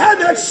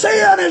and that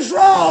sin is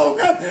wrong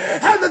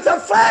and that the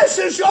flesh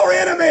is your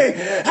enemy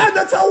and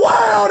that the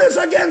world is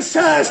against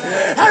us,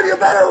 and you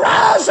better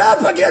rise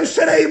up against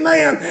it,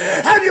 amen,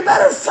 and you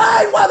better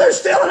fight while there's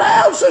still an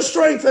ounce of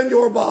strength in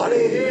your body.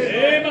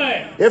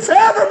 Amen. If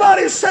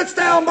everybody sits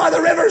down by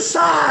the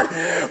riverside,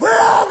 we're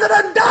all going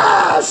to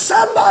die.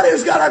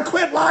 Somebody's got to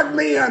quit like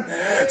men.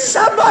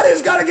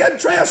 Somebody's got to get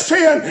dressed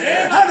in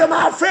under,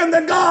 my friend,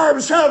 the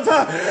garbs of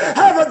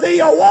the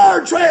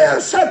war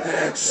dress.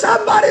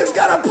 Somebody's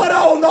got to put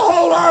on the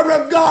whole armor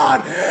of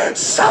God.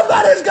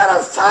 Somebody's got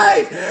to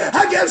fight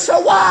against the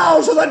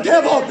wiles of the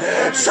devil.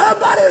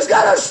 Somebody's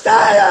got to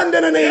stand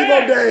in an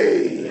evil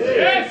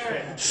day.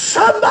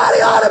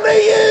 Somebody ought to be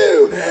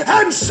you,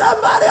 and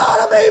somebody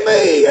ought to be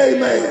me.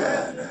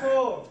 Amen.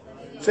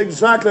 That's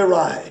exactly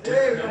right.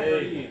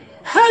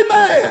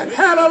 Amen.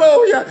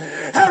 Hallelujah.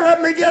 And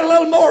let me get a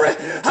little more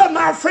of,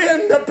 my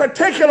friend,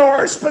 particular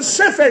or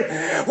specific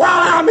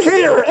while I'm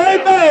here.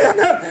 Amen.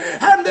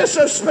 And this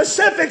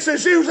specifics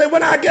is usually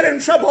when I get in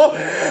trouble.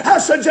 I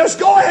said, just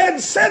go ahead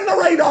and send the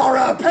radar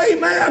up.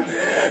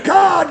 Amen.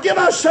 God, give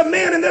us some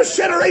men in this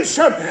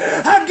generation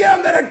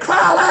again that would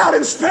cry loud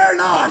and spare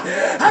not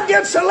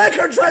against the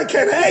liquor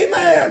drinking.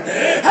 Amen.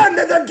 And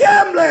the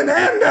gambling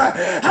and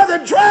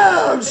the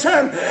drugs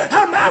and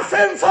my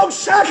friend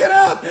folks shacking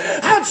up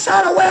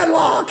outside of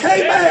wedlock,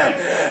 amen,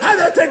 and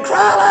that they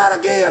cry out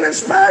again and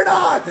spare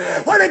not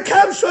when it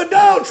comes to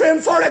adultery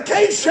and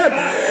fornication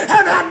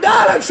and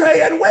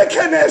idolatry and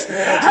wickedness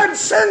and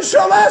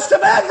sensual lust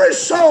of every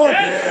sort,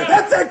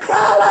 that they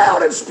cry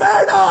out and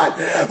spare not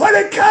when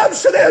it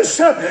comes to this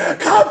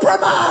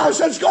compromise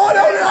that's going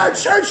on in our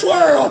church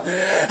world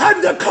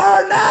and the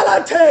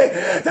carnality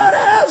that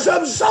has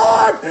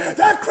absorbed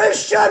the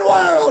Christian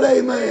world,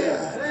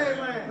 amen.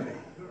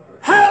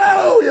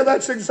 Hallelujah,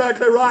 that's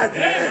exactly right.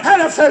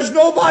 And if there's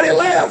nobody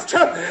left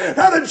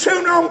other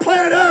than on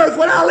planet Earth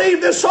when I leave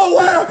this whole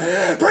world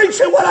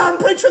preaching what I'm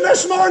preaching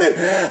this morning,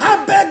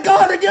 I beg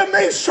God to give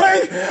me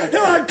strength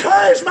to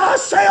encourage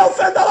myself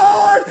in the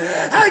Lord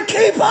and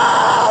keep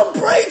on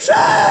preaching.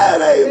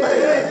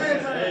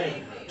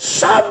 Amen.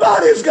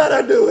 Somebody's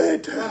got to do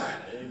it.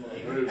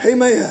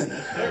 Amen.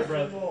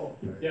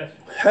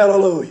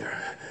 Hallelujah.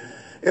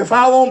 If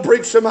I won't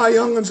preach to my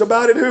young'uns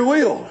about it, who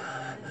will?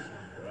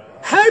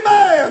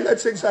 Amen.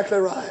 That's exactly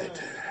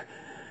right.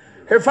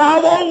 If I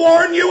won't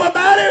warn you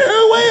about it,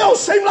 who will?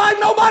 Seem like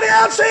nobody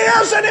else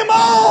is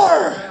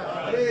anymore.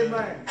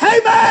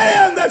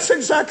 Amen. That's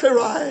exactly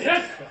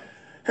right.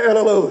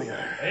 Hallelujah.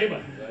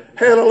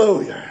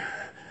 Hallelujah.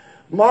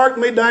 Mark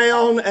me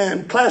down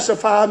and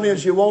classify me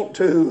as you want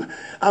to.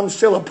 I'm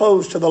still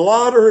opposed to the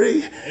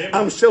lottery.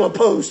 I'm still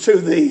opposed to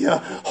the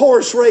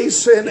horse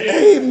racing.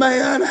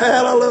 Amen.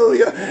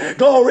 Hallelujah.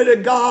 Glory to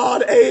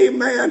God.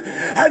 Amen.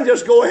 And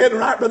just go ahead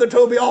and write Brother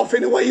Toby off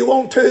any way you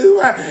want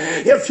to.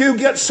 If you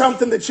get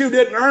something that you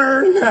didn't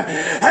earn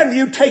and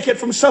you take it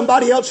from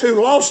somebody else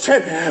who lost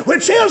it,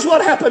 which is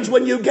what happens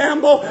when you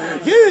gamble,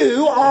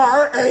 you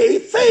are a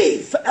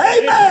thief.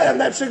 Amen.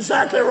 That's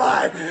exactly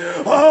right.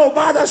 Oh,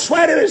 by the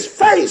sweat of his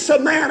face a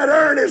man had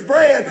earned his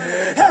bread.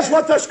 That's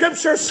what the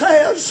scripture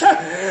says.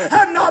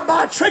 And not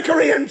by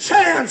trickery and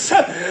chance.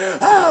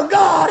 Oh,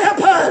 God,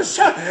 help us.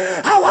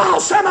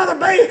 While some other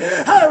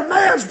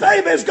man's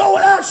baby is going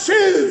without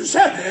shoes,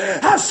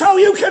 so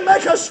you can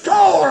make a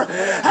score.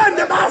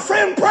 And my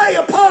friend, pray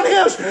upon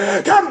his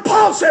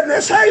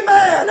compulsiveness.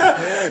 Amen.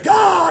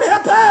 God,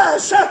 help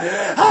us.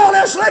 All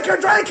this liquor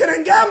drinking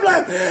and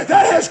gambling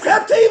that has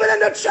crept even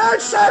into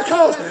church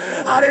circles.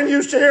 I didn't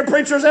used to hear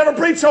preachers ever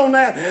preach on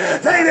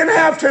that. They didn't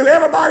have to.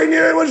 Everybody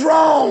knew it was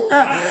wrong.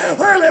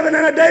 We're living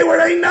in a day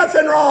where there ain't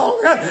nothing wrong.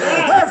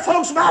 Where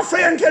folks, my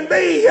friend, can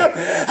be.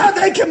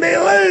 They can be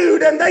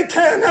lewd and they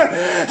can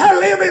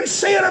live in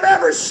sin of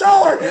every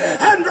sort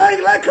and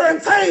drink liquor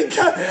and think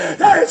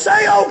that it's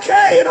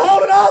A-OK and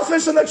hold an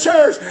office in the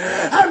church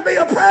and be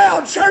a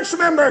proud church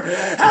member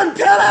and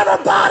tell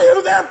everybody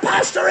who their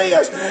pastor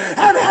is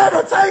and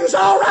everything's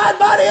all right,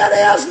 but it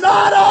is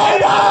not all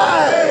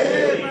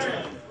right.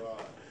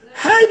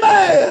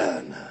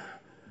 Amen.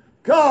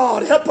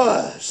 God, help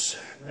us.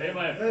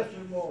 Amen.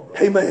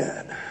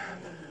 Amen.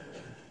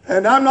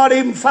 And I'm not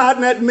even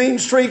fighting that mean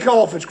streak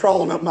off. It's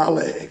crawling up my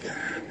leg.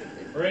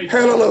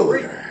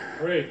 Hallelujah.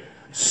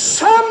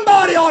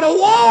 Somebody ought to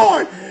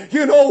warn.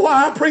 You know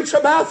why I preach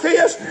about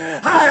this?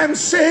 I am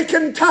sick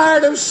and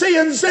tired of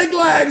seeing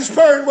Ziklags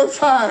burned with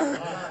fire.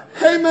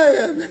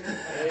 Amen.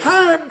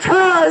 I'm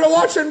tired of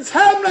watching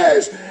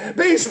families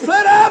be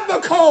split up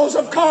because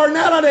of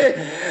carnality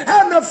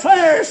and the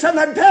flesh and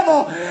the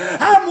devil.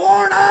 I'm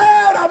worn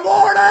out. I'm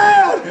worn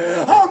out.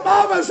 Oh,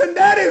 mamas and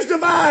daddies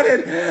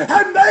divided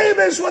and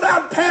babies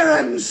without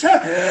parents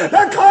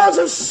because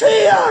of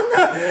sin.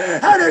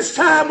 And it's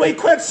time we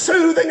quit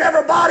soothing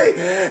everybody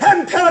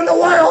and telling the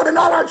world and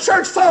all our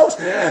church folks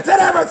that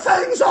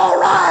everything's all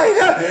right.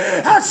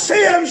 That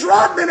sin's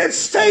rotten and it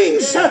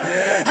stinks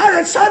and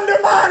it's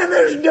undermining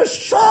and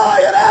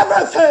destroying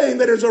everything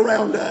that is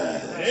around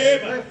us.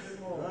 Amen.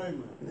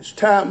 It's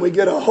time we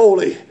get a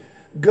Holy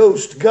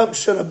Ghost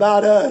gumption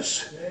about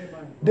us.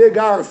 Dig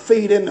our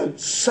feet in the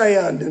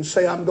sand and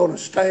say, I'm going to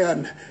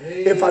stand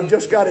if I've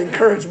just got to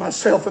encourage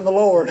myself in the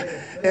Lord.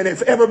 And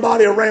if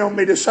everybody around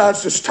me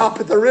decides to stop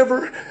at the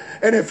river,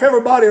 and if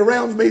everybody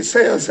around me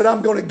says that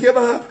I'm going to give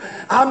up,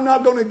 I'm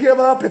not going to give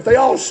up. If they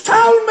all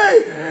stone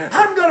me,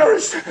 I'm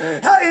going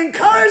to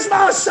encourage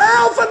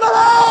myself in the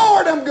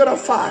Lord. I'm going to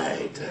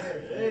fight.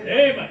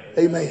 Amen.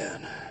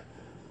 Amen.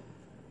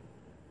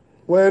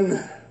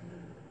 When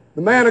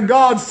the man of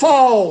God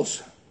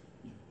falls,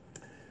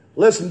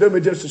 listen to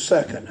me just a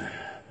second. I'm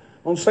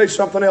going to say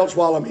something else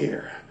while I'm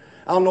here.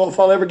 I don't know if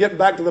I'll ever get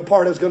back to the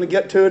part I was going to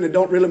get to, and it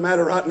don't really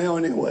matter right now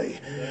anyway.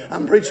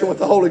 I'm preaching what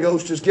the Holy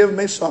Ghost has given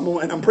me some,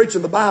 and I'm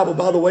preaching the Bible,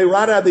 by the way,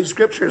 right out of these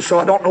scriptures, so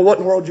I don't know what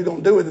in the world you're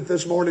going to do with it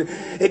this morning,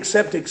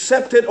 except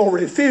accept it or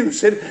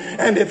refuse it.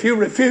 And if you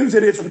refuse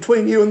it, it's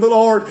between you and the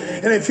Lord.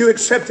 And if you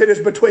accept it, it's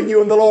between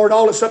you and the Lord.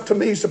 All it's up to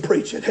me is to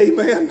preach it.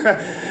 Amen.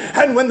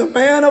 And when the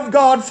man of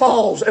God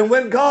falls, and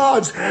when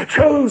God's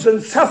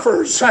chosen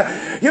suffers,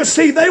 you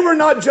see, they were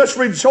not just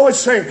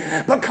rejoicing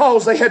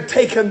because they had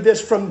taken this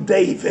from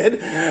David.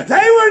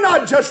 They were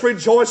not just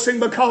rejoicing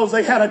because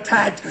they had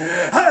attacked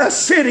a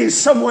city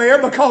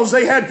somewhere, because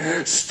they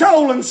had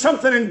stolen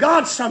something and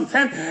got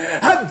something.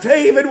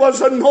 David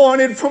was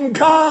anointed from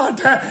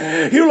God.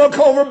 You look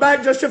over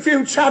back just a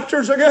few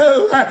chapters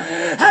ago,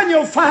 and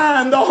you'll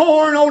find the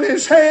horn on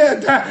his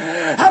head,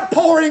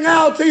 pouring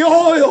out the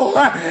oil,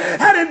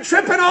 and it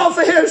dripping off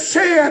of his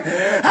chin.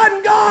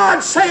 And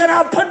God saying,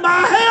 I'll put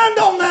my hand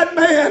on that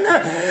man.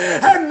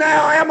 And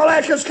now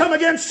Amalek has come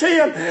against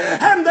him,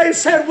 and they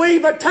said,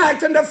 we've attacked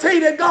and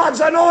defeated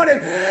God's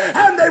anointed,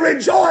 and they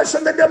rejoice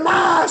in the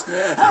demise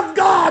of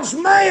God's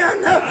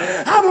man.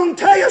 I'm going to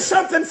tell you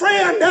something,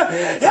 friend.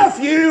 If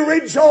you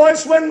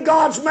rejoice when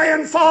God's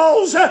man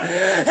falls,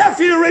 if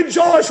you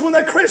rejoice when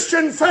the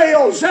Christian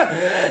fails,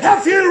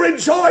 if you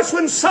rejoice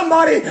when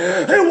somebody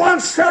who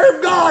once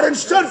served God and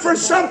stood for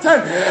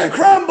something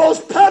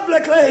crumbles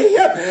publicly,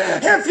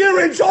 if you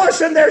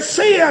rejoice in their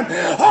sin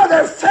or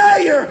their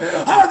failure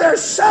or their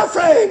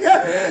suffering,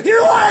 you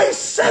are a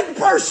sick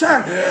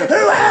person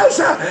who has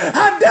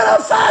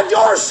identified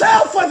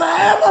yourself with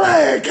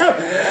Amalek,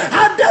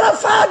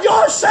 identified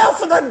yourself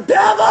with the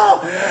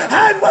devil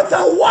and with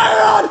the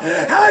world,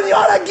 and you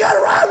ought to get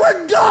right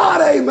with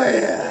God.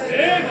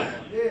 Amen.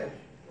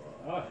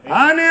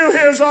 I knew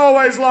he was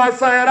always like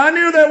that. I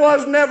knew there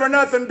was never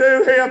nothing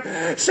to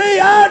him. See,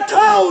 I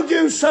told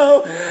you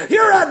so.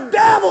 You're a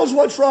devil's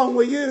what's wrong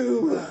with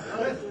you.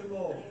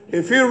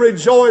 If you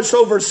rejoice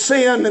over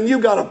sin, then you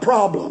got a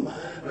problem.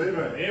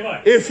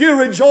 Amen. If you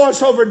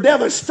rejoice over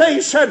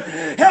devastation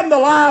in the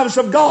lives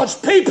of God's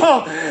people,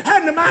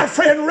 and my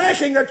friend,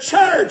 wrecking a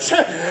church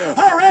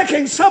or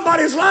wrecking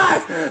somebody's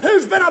life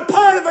who's been a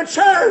part of a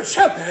church,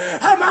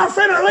 and my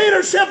friend, a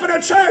leadership in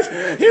a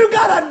church, you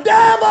got a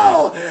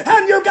devil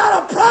and you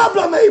got a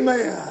problem.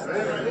 Amen.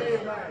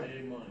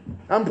 Amen.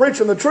 I'm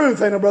preaching the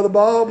truth, ain't it, Brother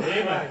Bob?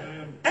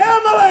 Amen.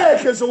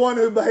 Amalek is the one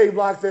who behaved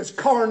like this.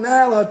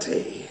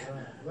 Carnality.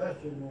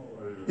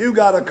 You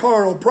got a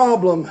carnal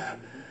problem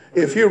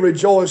if you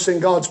rejoice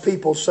in God's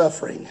people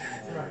suffering,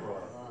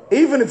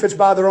 even if it's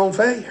by their own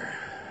failure.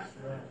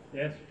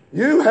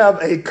 You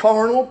have a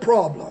carnal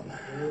problem.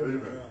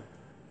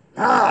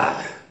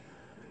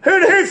 Who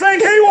did he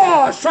think he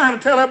was, trying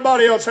to tell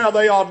everybody else how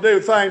they ought to do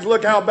things?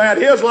 Look how bad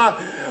his life.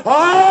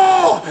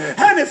 Oh,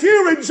 and if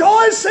you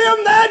rejoice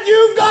in that,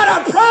 you've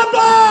got a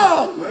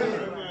problem.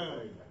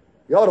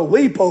 You ought to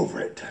weep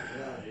over it.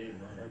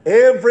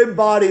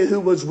 Everybody who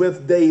was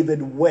with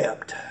David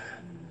wept.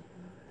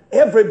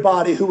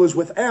 Everybody who was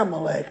with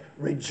Amalek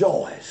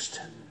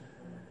rejoiced.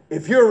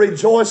 If you're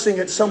rejoicing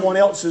at someone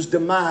else's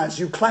demise,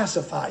 you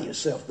classify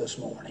yourself this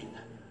morning.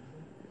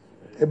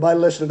 Everybody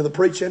listening to the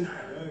preaching?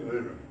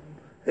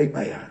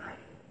 Amen.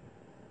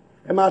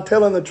 Am I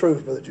telling the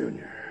truth, Brother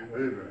Junior?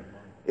 Amen.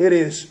 It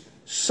is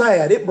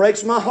sad. It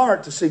breaks my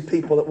heart to see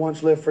people that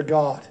once lived for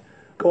God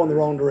go in the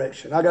wrong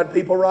direction. I got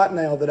people right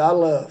now that I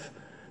love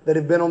that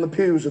have been on the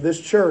pews of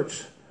this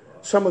church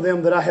Some of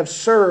them that I have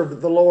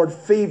served the Lord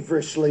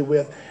feverishly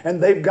with.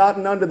 And they've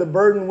gotten under the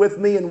burden with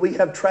me, and we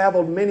have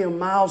traveled many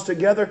miles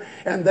together,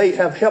 and they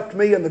have helped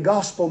me in the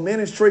gospel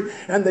ministry,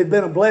 and they've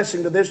been a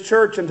blessing to this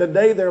church. And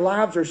today their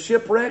lives are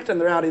shipwrecked,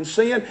 and they're out in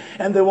sin,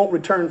 and they won't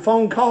return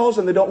phone calls,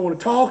 and they don't want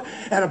to talk.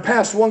 And I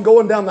passed one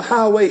going down the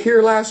highway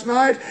here last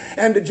night,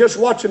 and just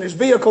watching his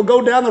vehicle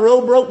go down the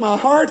road broke my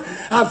heart.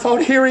 I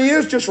thought, here he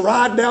is, just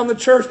ride down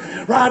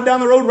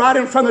the road right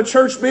in front of the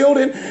church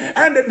building,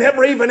 and it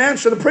never even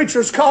answered the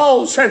preacher's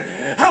calls, and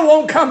I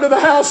won't come to the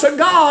house of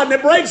God, and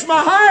it breaks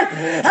my heart.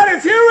 And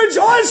if you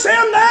rejoice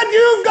in that,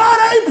 you've got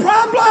a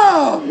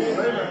problem.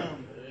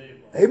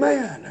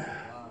 Amen.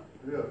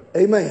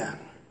 Amen.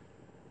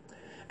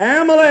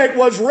 Amalek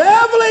was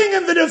reveling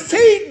in the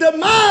defeat,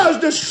 demise,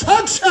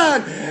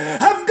 destruction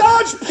of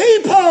God's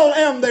people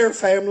and their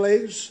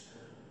families.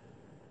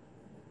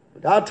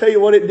 But I'll tell you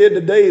what it did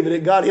to David.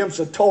 It got him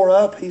so tore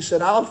up. He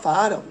said, I'll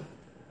fight them.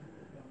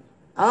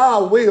 I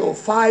will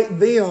fight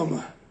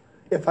them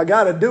if I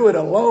got to do it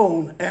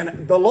alone.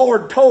 And the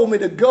Lord told me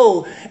to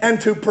go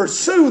and to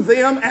pursue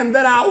them, and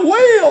that I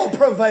will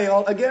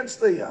prevail against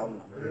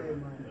them.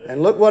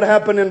 And look what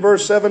happened in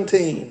verse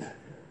 17.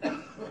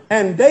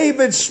 And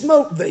David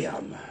smote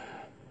them.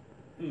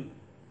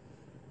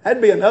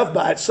 That'd be enough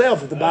by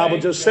itself if the Bible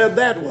just said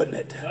that, wouldn't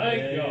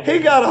it? He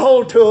got a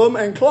hold to them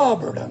and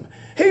clobbered them.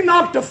 He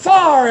knocked the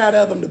fire out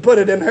of them, to put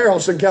it in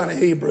Haralson County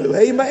Hebrew.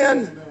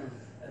 Amen.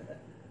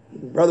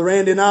 Brother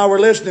Andy and I were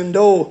listening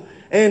to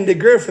Andy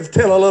Griffith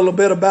tell a little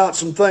bit about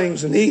some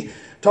things, and he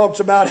talks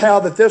about how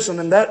that this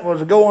and that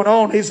was going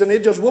on. He said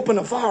he's just whooping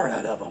the fire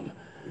out of them.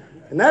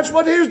 And that's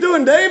what he was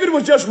doing. David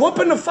was just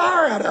whooping the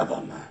fire out of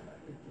them.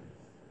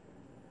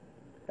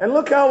 And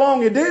look how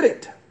long he did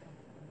it.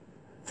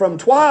 From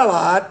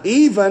twilight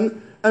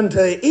even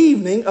until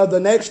evening of the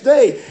next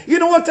day. You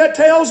know what that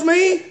tells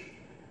me?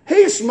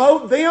 He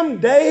smote them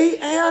day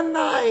and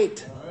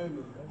night.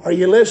 Are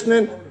you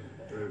listening?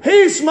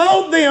 He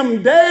smote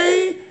them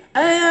day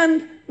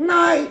and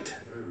night.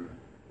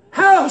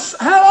 How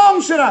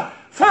long should I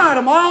fight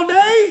them? All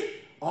day?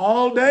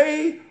 All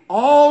day,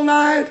 all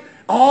night,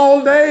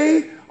 all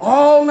day,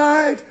 all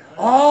night,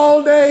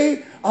 all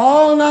day,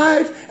 all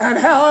night, and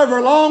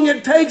however long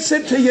it takes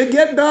it till you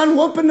get done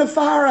whooping the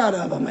fire out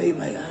of them.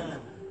 Amen.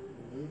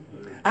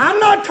 I'm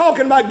not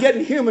talking about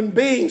getting human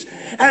beings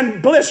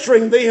and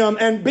blistering them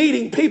and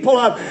beating people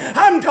up.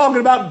 I'm talking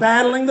about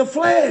battling the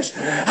flesh.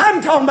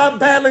 I'm talking about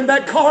battling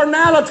that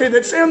carnality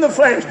that's in the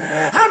flesh.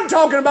 I'm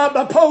talking about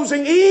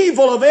opposing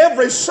evil of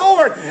every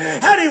sort.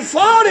 And he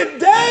fought it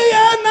day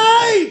and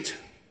night.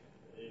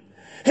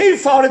 He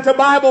fought it, the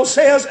Bible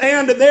says,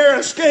 and there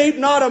escaped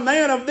not a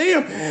man of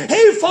them.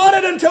 He fought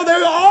it until they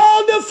were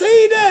all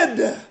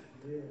defeated.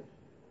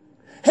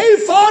 He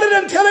fought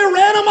it until he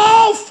ran them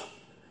off.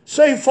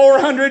 Say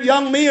 400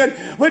 young men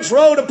which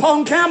rode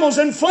upon camels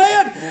and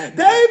fled.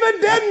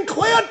 David didn't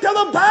quit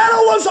till the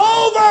battle was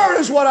over,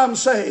 is what I'm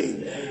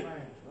saying.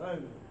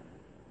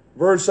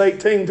 Verse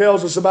 18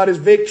 tells us about his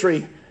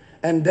victory.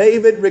 And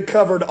David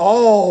recovered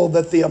all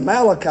that the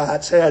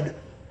Amalekites had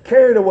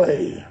carried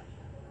away.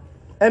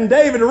 And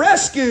David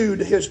rescued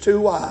his 2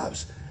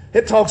 wives.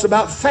 It talks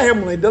about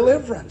family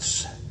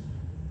deliverance.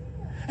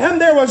 And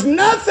there was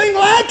nothing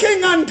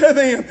lacking unto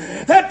them.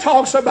 That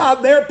talks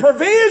about their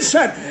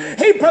provision.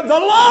 The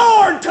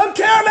Lord took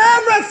care of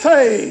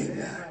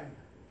everything.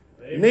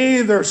 Amen.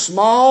 Neither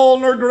small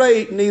nor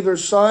great, neither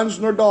sons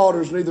nor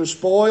daughters, neither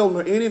spoil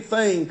nor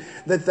anything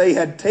that they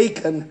had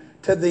taken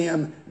to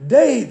them.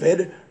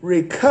 David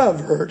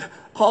recovered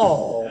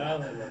all.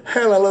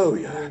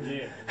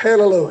 Hallelujah.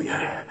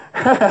 Hallelujah.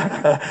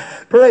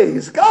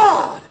 Praise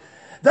God.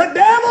 The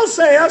devil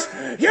says,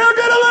 you're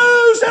going to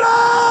lose it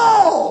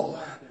all.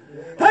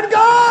 But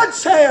God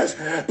says,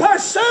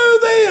 pursue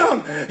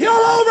them. You'll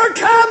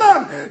overcome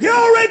them.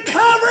 You'll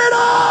recover it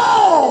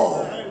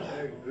all.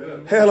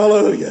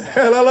 Hallelujah.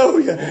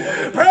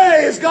 Hallelujah.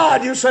 Praise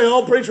God. You say,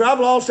 oh, preacher, I've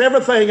lost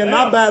everything in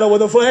my battle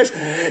with the flesh.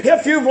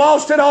 If you've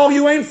lost it all,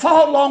 you ain't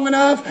fought long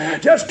enough.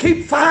 Just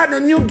keep fighting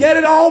and you'll get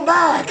it all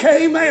back.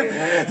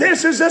 Amen.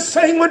 This is the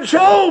same with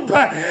Job.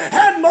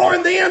 Had more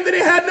in the end than he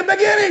had in the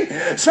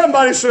beginning.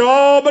 Somebody said,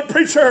 oh, but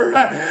preacher,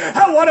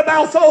 what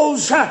about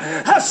those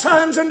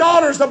sons and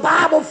daughters the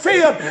Bible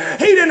fibbed?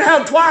 He didn't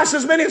have twice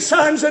as many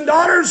sons and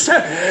daughters.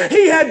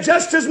 He had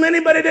just as many,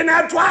 but he didn't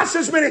have twice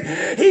as many.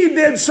 He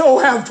did so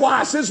have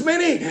twice as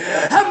many.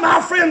 And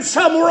my friends,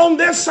 some were on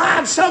this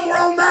side, some were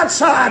on that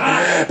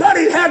side. But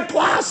he had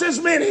twice as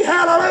many.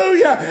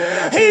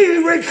 Hallelujah. He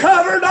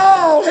recovered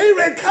all. He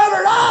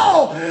recovered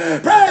all.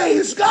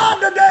 Praise God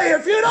today.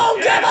 If you don't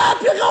give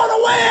up, you're going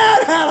to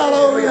win.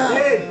 Hallelujah.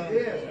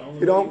 If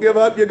you don't give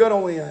up, you're going to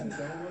win.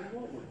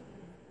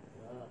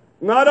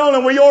 Not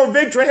only will your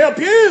victory help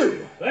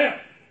you,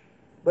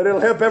 but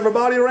it'll help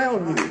everybody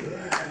around you.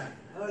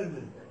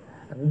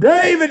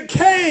 David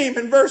came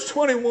in verse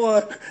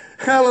 21.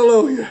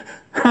 Hallelujah.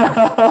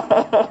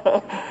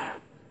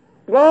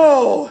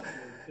 Oh,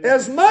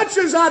 As much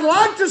as I'd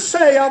like to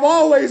say I've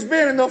always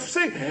been in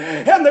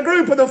the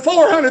group of the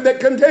 400 that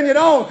continued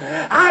on,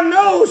 I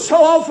know so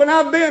often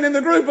I've been in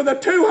the group of the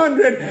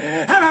 200,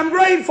 and I'm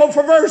grateful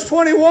for verse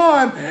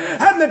 21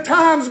 and the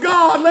times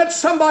God let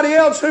somebody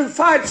else who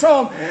fights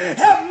on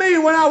help me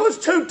when I was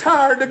too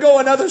tired to go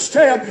another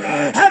step.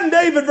 And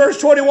David, verse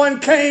 21,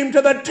 came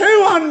to the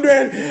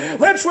 200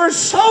 which were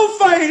so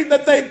faint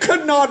that they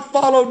could not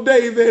follow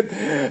David,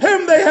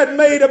 whom they had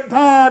made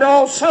abide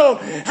also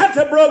at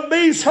the brook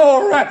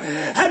Besor.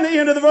 At the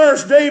end of the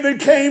verse, David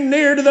came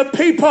near to the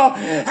people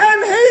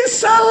and he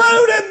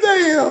saluted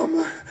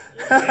them.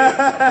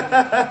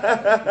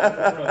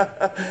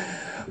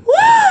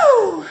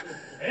 Woo!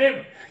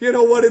 You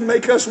know what it'd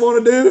make us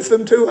want to do if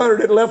them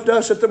 200 had left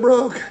us at the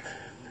brook?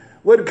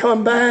 We'd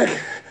come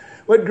back,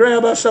 we'd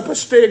grab us up a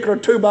stick or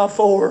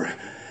 2x4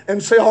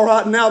 and say, all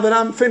right, now that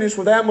I'm finished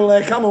with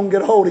Amalek, I'm going to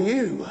get a hold of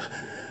you.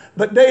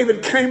 But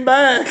David came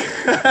back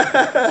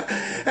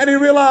and he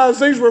realized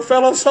these were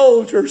fellow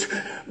soldiers.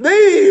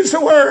 These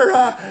were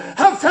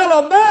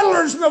fellow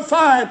battlers in the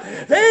fight.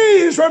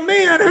 These were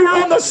men who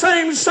were on the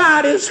same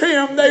side as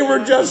him. They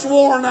were just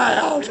worn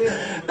out.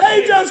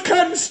 They just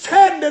couldn't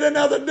stand it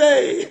another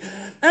day.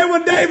 And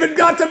when David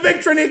got the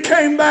victory and he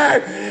came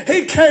back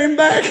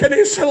and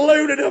he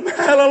saluted them.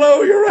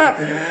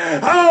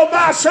 Hallelujah. Oh,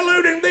 by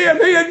saluting them,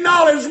 he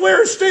acknowledged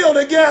we're still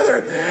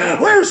together.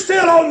 We're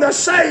still on the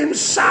same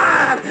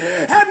side.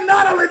 And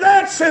not only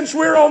that, since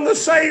we're on the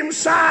same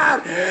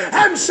side,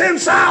 and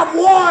since I've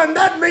won,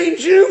 that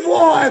means you've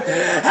won.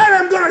 And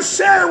I'm going to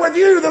share with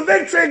you the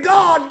victory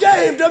God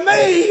gave to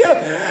me.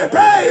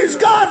 Praise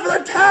God for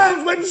the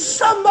times when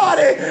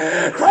somebody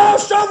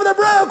crossed over the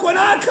brook when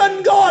I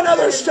couldn't go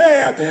another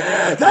step.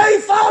 They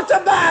fought the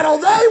battle.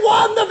 They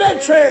won the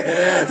victory.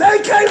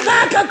 They came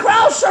back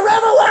across the river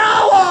where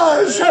I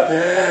was.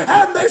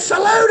 And they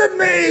saluted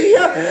me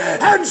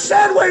and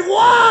said, we've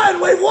won,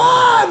 we've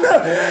won.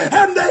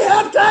 And they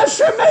helped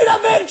usher me to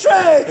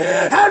victory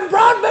and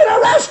brought me to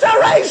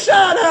restoration.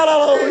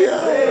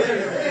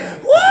 Hallelujah.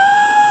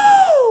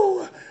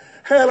 Woo!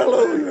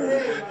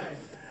 Hallelujah.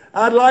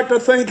 I'd like to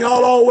think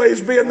I'll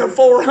always be in the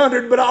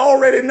 400, but I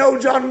already know,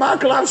 John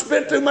Michael, I've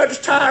spent too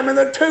much time in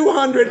the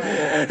 200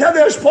 at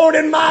this point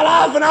in my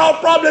life, and I'll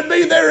probably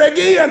be there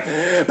again.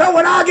 But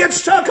when I get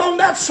stuck on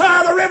that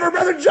side of the river,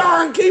 Brother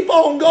John, keep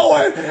on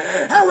going.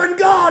 And when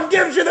God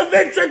gives you the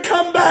victory,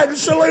 come back and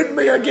salute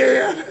me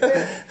again.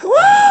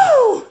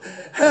 Woo!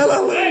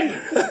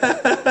 Hallelujah.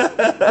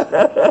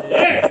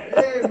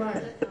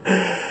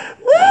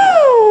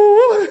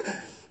 Woo!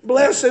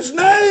 Bless his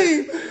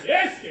name.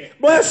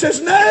 Bless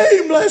his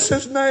name. Bless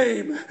his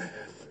name.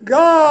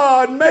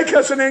 God, make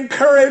us an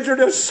encourager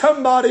to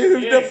somebody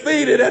who's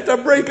defeated at the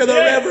brink of the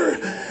river.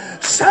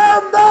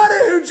 Somebody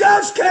who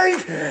just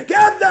can't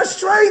get the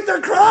strength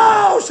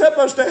across. Help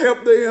us to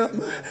help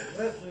them.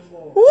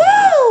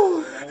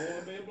 Woo!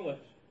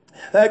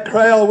 That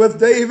crowd with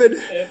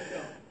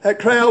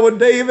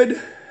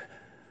David.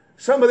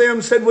 Some of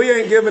them said, we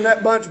ain't giving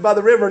that bunch by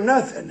the river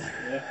nothing.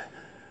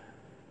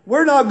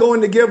 We're not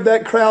going to give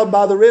that crowd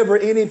by the river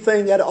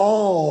anything at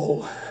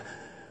all.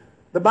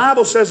 The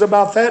Bible says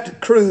about that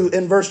crew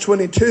in verse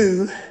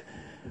 22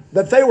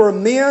 that they were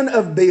men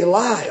of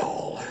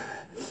Belial.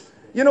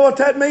 You know what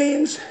that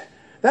means?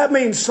 That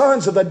means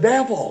sons of the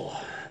devil.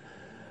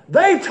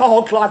 They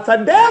talked like the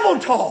devil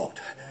talked.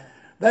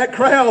 That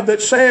crowd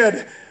that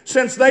said,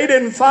 since they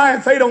didn't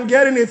fight, they don't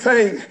get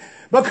anything.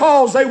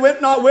 Because they went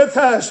not with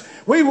us,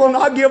 we will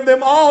not give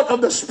them aught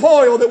of the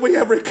spoil that we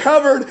have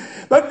recovered.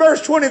 But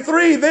verse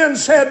 23, then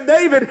said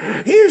David,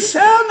 ye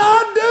shall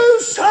not do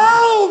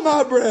so,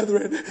 my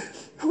brethren.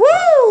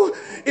 Woo!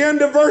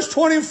 Into verse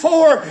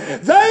 24,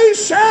 they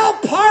shall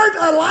part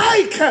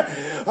alike.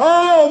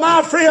 Oh,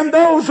 my friend,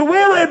 those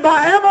wearied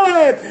by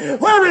Amalek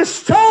were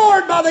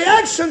restored by the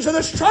actions of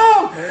the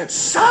strong.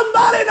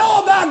 Somebody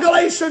know about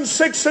Galatians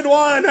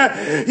 6:1.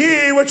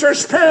 Ye which are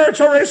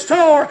spiritual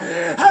restore,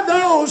 and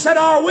those that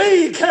are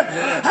weak.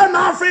 And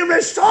my friend,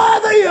 restore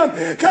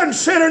them,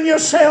 considering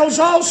yourselves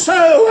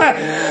also.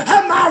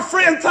 And my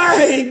friend,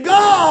 thank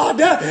God.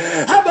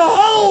 And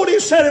behold, he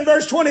said in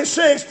verse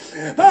 26,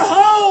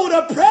 behold,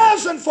 a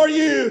present for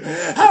you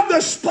of the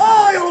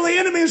spoil of the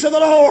enemies of the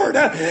Lord.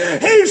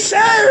 He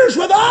shares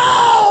with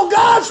all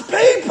God's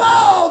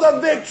people the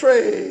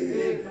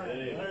victory.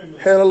 Amen.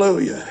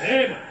 Hallelujah.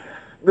 Amen.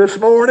 This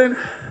morning,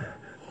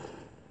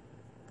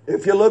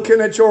 if you're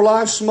looking at your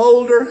life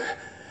smolder,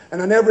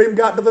 and I never even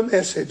got to the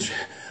message,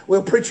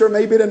 well, preacher,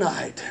 maybe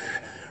tonight,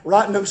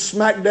 right in the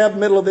smack dab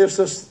middle of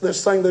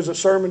this thing, there's a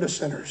sermon to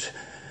sinners.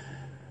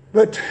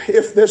 But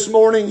if this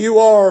morning you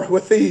are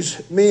with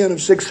these men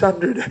of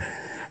 600,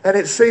 and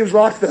it seems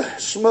like the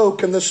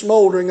smoke and the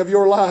smoldering of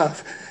your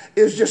life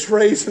is just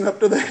raising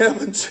up to the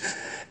heavens,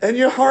 and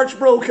your heart's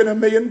broken a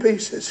million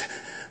pieces,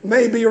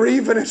 maybe you're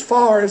even as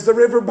far as the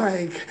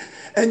riverbank,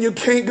 and you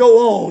can't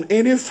go on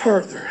any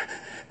further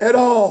at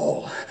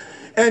all,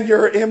 and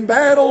you're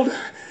embattled,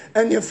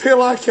 and you feel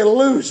like you're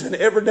losing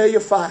every day you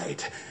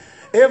fight.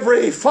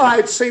 Every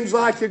fight seems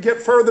like you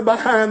get further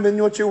behind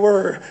than what you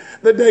were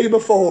the day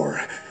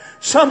before.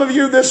 Some of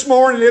you this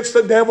morning, it's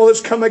the devil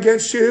that's come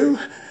against you.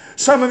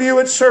 Some of you,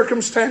 it's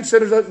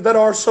circumstances that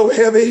are so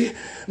heavy.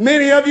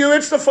 Many of you,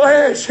 it's the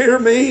flesh. Hear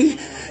me.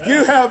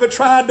 You have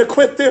tried to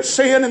quit this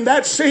sin and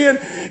that sin.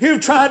 You've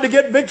tried to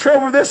get victory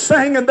over this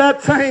thing and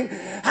that thing.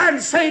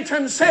 And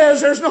Satan says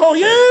there's no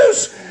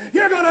use.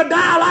 You're going to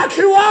die like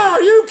you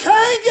are. You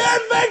can't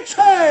get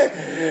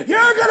victory.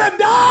 You're going to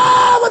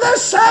die with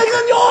this thing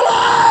in your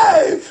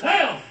life.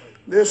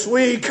 This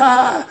week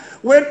I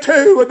went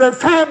to the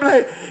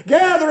family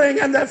gathering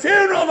and the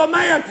funeral of a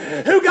man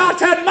who got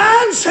that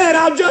mindset,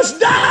 I'll just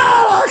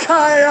die like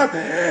I am,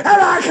 and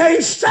I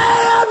can't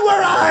stand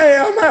where I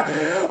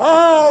am.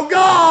 Oh,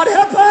 God,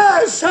 help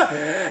us.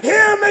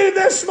 Hear me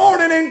this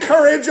morning.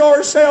 Encourage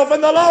yourself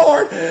in the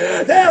Lord.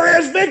 There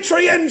is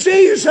victory in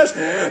Jesus.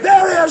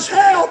 There is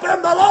help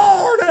in the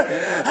Lord.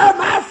 And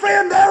my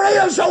friend,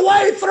 there is a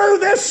way through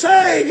this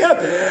thing.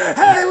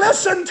 Hey,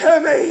 listen to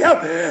me.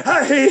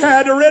 He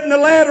had written a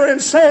letter and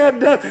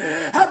said,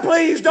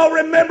 please don't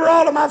remember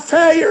all of my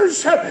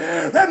failures.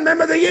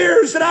 Remember the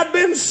years that I've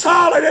been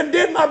solid and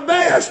did my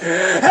best.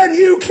 And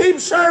you keep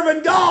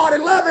serving God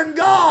and loving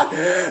God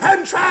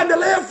and trying to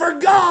live for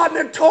God.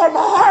 And it tore my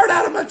heart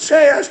out of my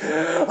chest.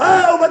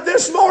 Oh, but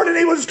this morning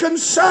he was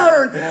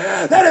concerned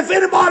that if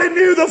anybody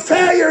knew the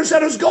failures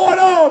that was going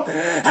on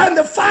and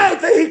the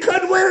fight that he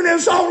couldn't win in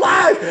his own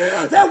life,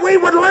 that we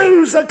would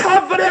lose the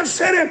confidence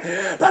in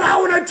him. But I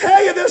want to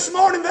tell you this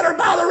morning that are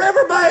by the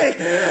riverbank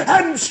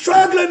and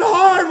struggling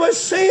hard with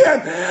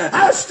sin,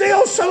 I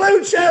still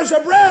salute you as a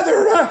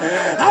brother.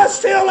 I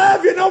still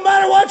love you no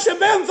matter what you've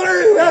been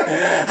through.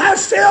 I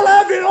still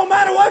love you no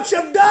matter what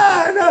you've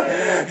done.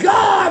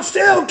 God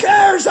still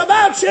cares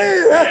about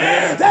you.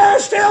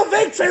 There's still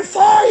victory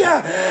for you.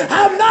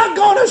 I'm not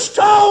going to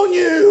stone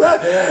you.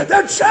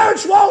 The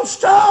church won't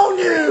stone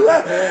you.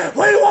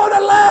 We want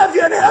to love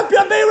you and help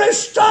you be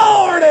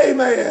restored.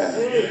 Amen.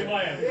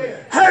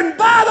 And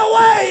by the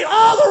way,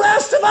 all the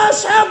rest of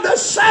us have the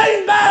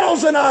same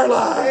battles in our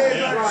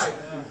lives.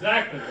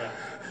 Exactly right.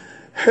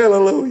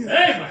 Hallelujah.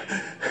 Amen.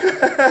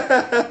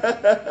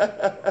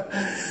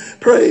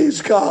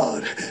 Praise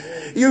God.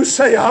 You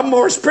say, I'm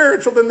more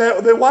spiritual than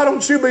that. Then why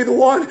don't you be the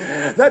one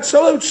that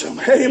salutes them?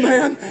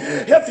 Amen.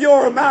 If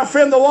you're, my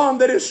friend, the one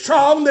that is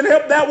strong, then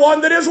help that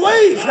one that is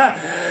weak.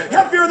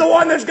 If you're the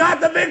one that's got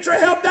the victory,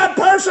 help that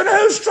person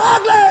who's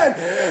struggling.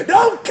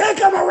 Don't kick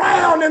them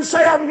around and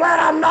say, I'm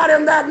glad I'm not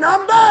in that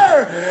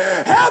number.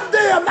 Help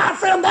them, my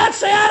friend. That's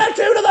the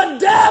attitude of the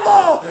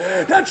devil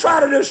to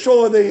try to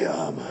destroy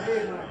them.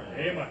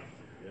 Amen.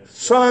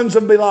 Sons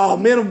of Belial,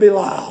 men of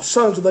Belial,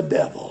 sons of the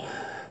devil.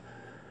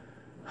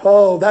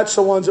 Oh, that's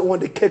the ones that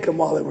wanted to kick them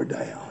while they were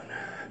down.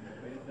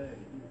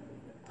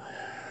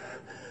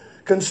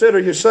 Consider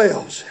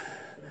yourselves.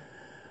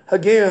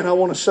 Again, I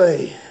want to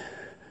say,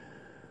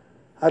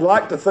 I'd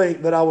like to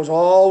think that I was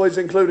always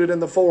included in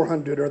the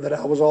 400 or that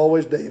I was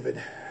always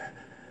David.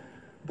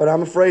 But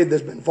I'm afraid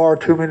there's been far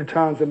too many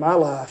times in my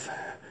life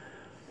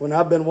when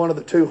I've been one of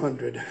the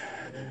 200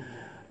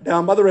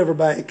 down by the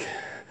riverbank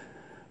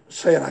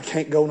saying, I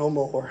can't go no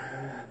more.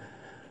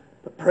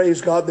 But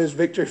praise God, there's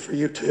victory for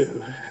you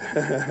too.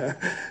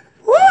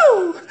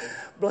 Woo!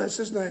 Bless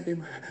his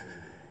name.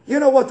 You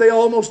know what they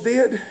almost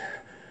did?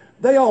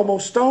 They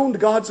almost stoned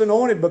God's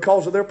anointed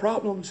because of their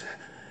problems.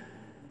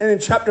 And in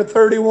chapter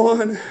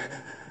 31,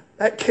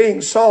 that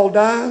king Saul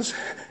dies.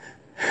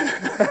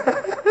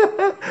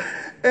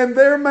 And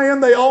their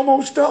man they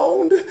almost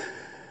stoned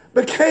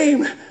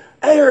became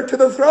heir to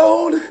the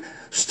throne,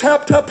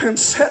 stepped up and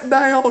sat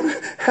down.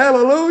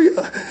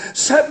 Hallelujah.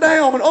 Sat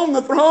down on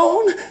the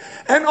throne.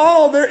 And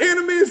all their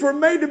enemies were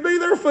made to be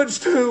their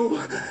footstool.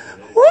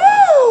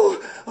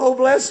 Woo! Oh,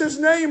 bless his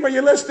name. Are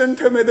you listening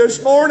to me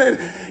this morning?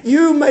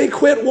 You may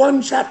quit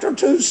one chapter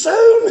too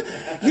soon.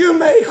 You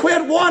may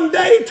quit one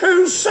day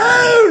too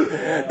soon.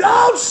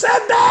 Don't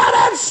sit down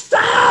and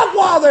stop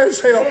while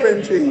there's help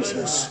in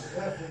Jesus.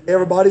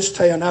 Everybody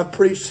stand. I've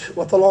preached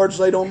what the Lord's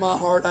laid on my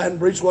heart. I hadn't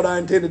preached what I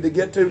intended to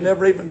get to.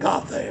 Never even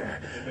got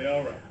there.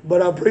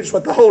 But I preached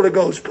what the Holy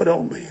Ghost put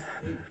on me.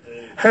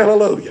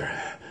 Hallelujah.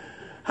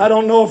 I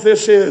don't know if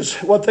this is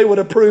what they would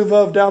approve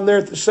of down there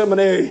at the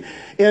seminary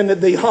in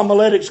the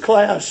homiletics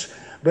class,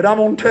 but I'm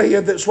going to tell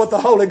you that's what the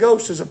Holy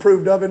Ghost has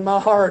approved of in my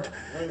heart.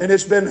 And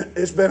it's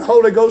been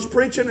Holy Ghost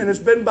preaching and it's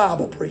been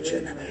Bible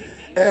preaching.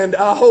 And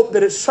I hope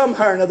that it's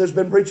somehow or another has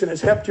been preaching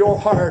that's helped your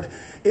heart.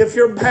 If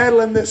you're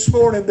battling this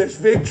morning, there's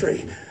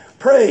victory.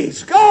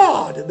 Praise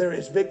God, there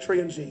is victory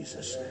in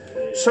Jesus.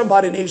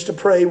 Somebody needs to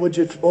pray. Would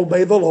you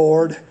obey the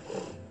Lord?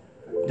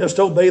 Just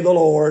obey the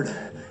Lord.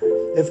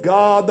 If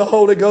God, the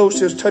Holy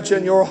Ghost, is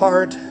touching your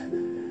heart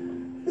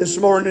this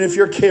morning, if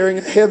you're carrying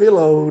a heavy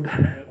load,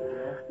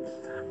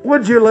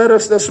 would you let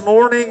us this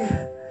morning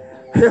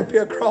help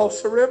you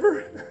across the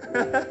river?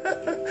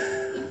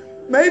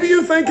 Maybe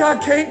you think I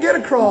can't get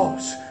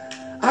across.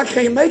 I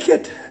can't make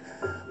it.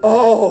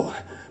 Oh,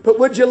 but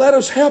would you let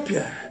us help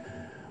you?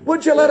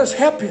 Would you let us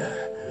help you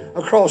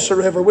across the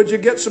river? Would you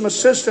get some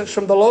assistance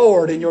from the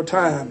Lord in your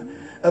time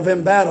of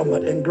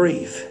embattlement and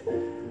grief?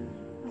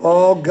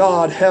 Oh,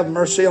 God, have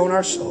mercy on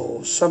our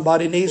souls.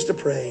 Somebody needs to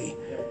pray.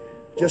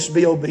 Just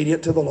be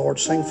obedient to the Lord.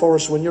 Sing for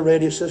us when you're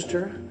ready,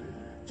 sister.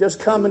 Just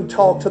come and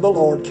talk to the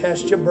Lord.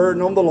 Cast your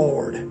burden on the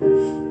Lord.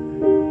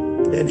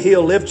 And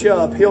He'll lift you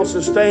up. He'll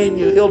sustain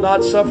you. He'll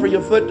not suffer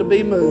your foot to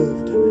be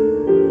moved.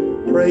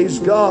 Praise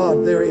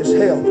God. There is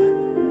help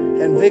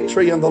and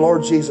victory in the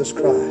Lord Jesus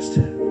Christ.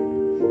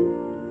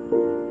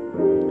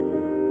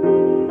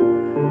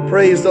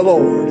 Praise the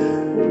Lord.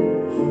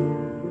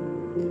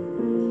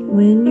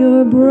 When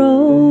you're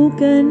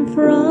broken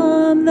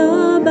from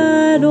the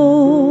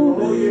battle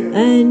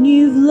and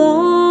you've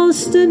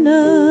lost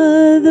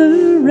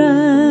another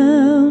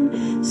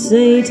round,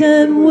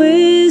 Satan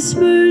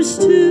whispers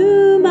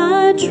to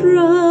my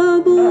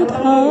troubled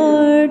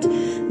heart,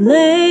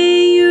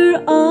 lay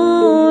your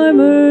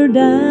armor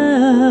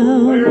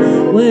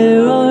down.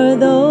 Where are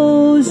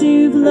those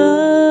you've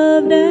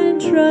loved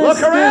and trusted?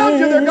 Look around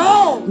you, they're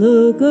gone.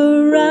 Look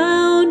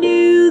around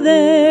you,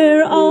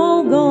 they're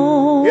all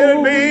gone.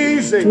 It'd be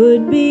easy.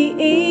 'Twould be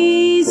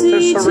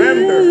easy to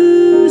surrender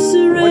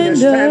when you're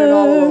standing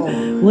all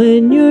alone.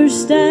 When you're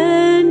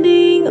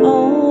standing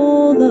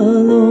all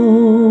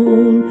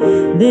alone.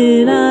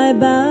 Then I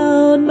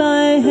bowed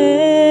my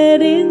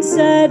head in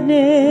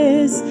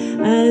sadness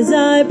as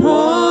I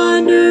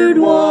pondered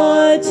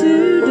what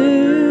to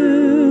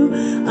do.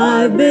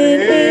 I've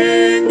been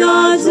in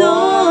God's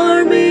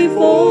army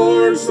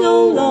for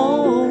so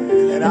long,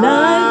 and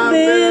I've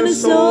been a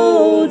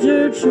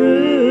soldier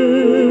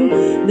true.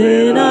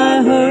 Then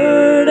I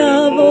heard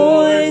a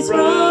voice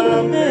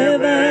from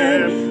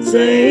heaven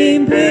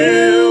saying,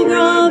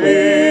 Pilgrim,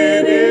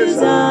 it is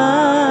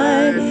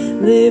I.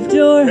 Lift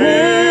your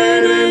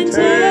head and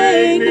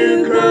take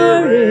new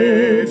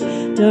courage.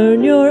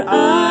 Turn your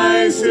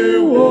eyes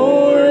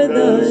toward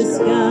the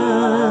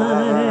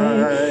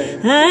sky.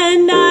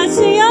 And I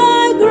see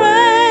a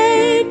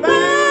great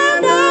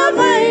band of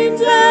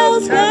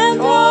angels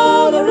camped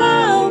all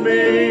around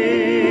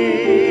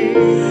me.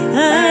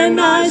 And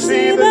I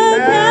see the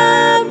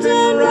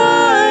captain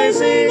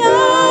rising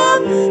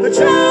up, the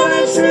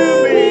challenge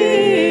to me.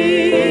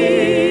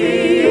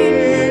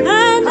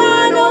 And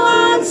I know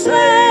I'm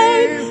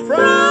safe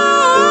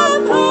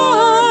from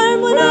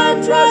harm when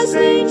I'm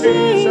trusting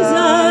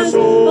Jesus.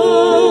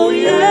 Oh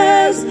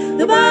yes,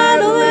 the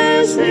battle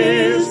is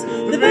His,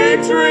 the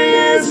victory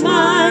is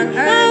mine,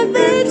 and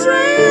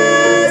victory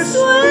is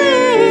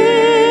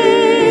sweet.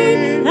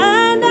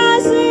 And I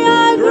see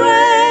a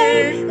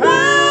great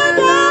band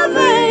of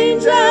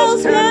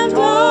angels camped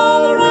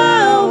all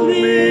around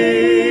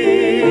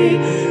me.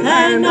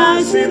 And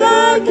I see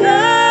the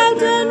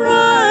captain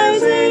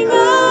rising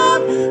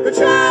up, the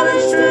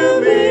challenge to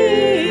me.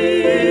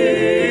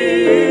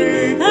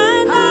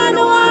 And I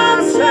know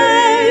I'm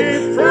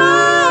safe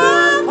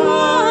from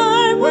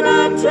harm when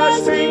I'm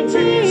trusting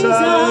Jesus.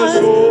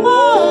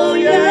 Oh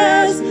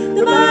yes,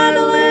 the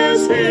battle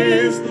is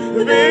His,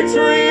 the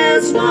victory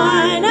is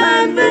mine,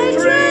 and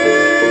victory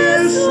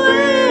is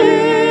sweet.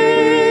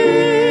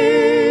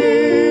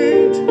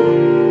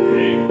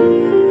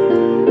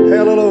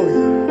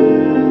 Hallelujah.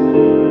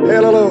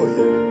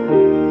 Hallelujah.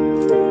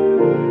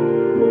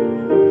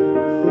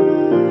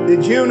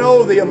 Did you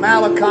know the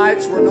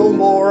Amalekites were no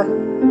more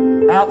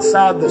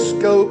outside the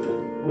scope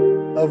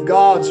of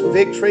God's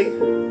victory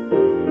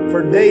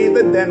for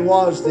David than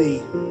was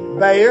the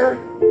bear,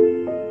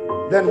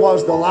 than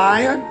was the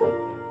lion,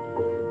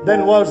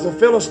 than was the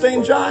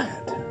Philistine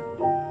giant?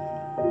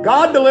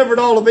 God delivered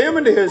all of them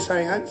into His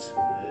hands.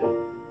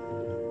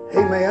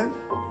 Amen.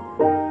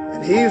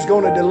 And He's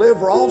going to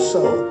deliver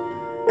also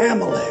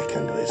Amalek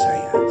into His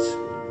hands.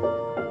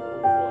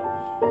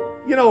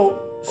 You know,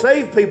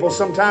 saved people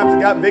sometimes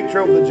have got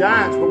victory over the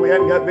giants, but we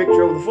hadn't got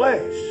victory over the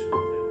flesh.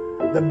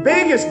 The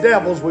biggest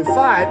devils we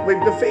fight,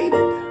 we've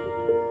defeated.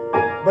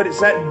 But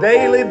it's that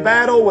daily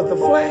battle with the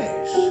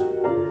flesh.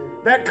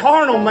 That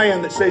carnal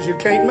man that says you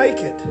can't make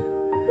it.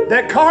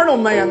 That carnal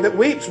man that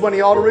weeps when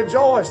he ought to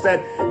rejoice.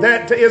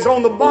 That is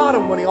on the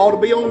bottom when he ought to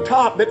be on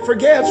top. That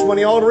forgets when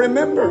he ought to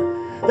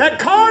remember. That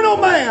carnal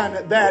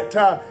man that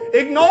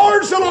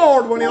ignores the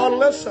Lord when he ought to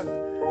listen.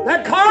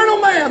 That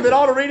carnal man that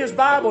ought to read his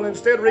Bible and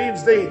instead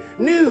reads the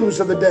news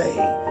of the day.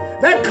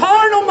 That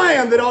carnal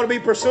man that ought to be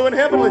pursuing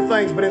heavenly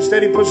things, but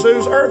instead he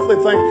pursues earthly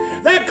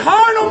things. That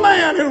carnal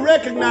man who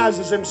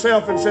recognizes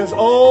himself and says,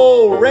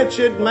 oh,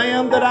 wretched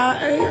man that I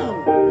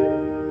am.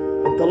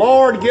 But the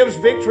Lord gives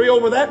victory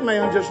over that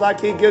man just like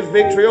He gives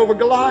victory over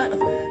Goliath.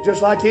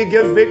 Just like He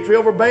gives victory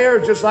over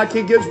bears. Just like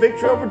He gives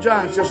victory over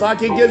giants. Just like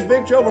He gives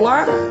victory over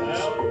lions.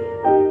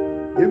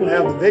 You can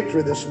have the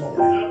victory this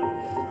morning.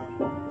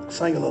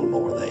 Sing a little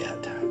more of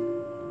that.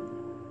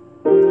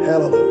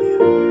 Hallelujah.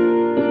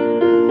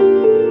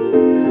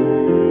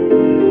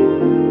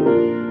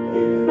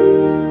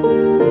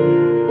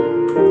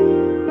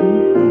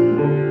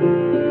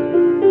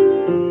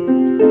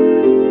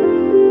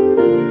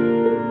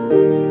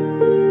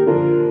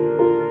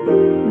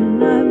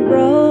 When I'm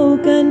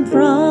broken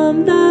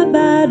from the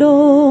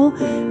battle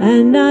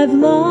and I've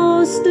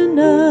lost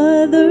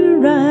another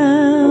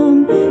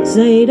round,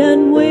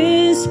 Satan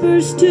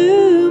whispers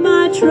to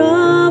my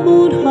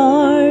troubled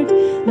heart,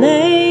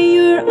 lay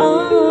your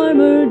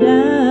armor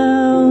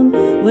down.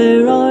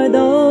 Where are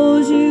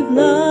those you've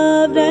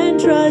loved and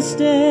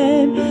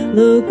trusted?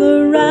 Look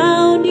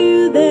around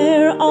you,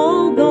 they're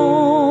all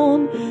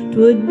gone.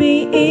 'Twould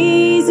be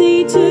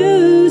easy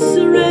to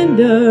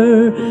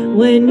surrender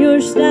when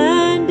you're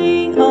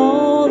standing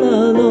all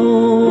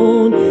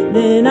alone.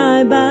 Then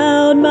I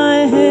bowed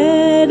my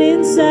head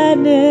in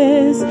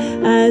sadness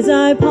as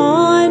I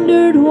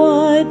pondered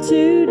what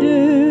to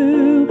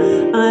do.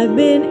 I've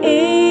been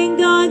in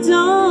God's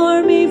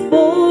army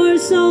for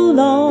so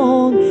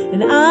long,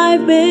 and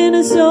I've been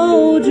a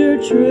soldier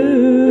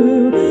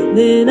true.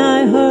 Then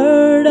I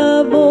heard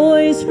a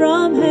voice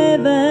from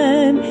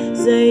heaven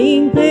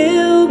saying,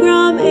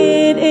 Pilgrim,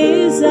 it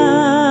is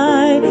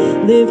I.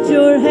 Lift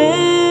your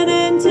head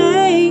and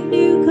take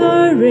new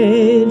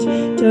courage.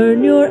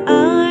 Turn your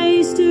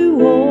eyes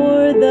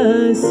toward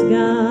the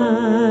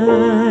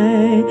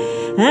sky.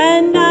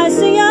 And I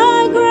see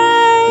a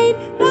great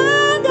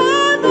band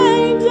of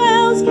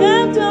angels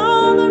camped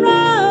all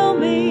around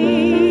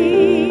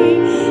me.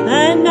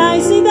 And I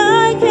see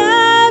the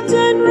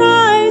captain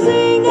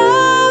rising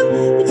up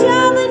the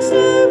challenge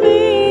to me.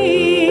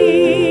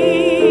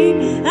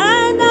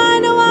 And I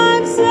know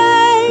I'm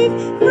safe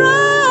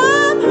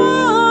from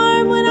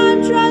harm when I'm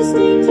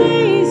trusting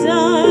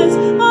Jesus.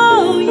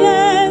 Oh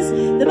yes,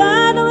 the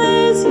battle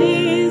is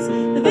His,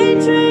 the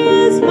victory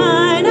is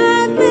mine,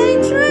 and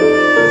victory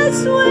is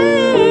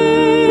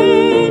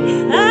sweet.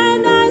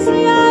 And I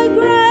see a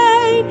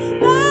great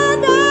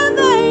band of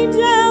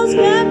angels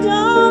camped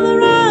all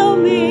around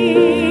me.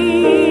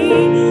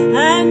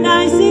 And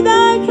I see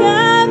the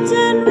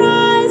captain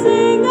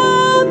rising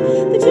up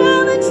the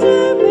challenge to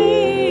me.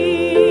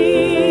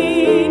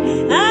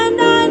 And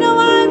I know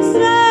I'm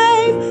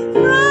safe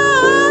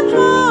from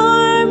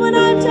harm when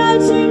I'm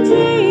touching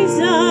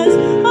Jesus.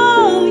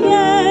 Oh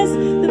yes,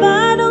 the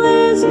battle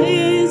is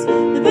His,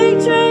 the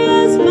victory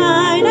is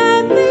mine,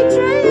 and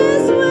victory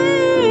is sweet.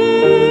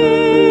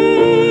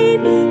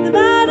 The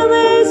battle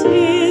is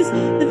His,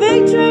 the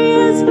victory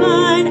is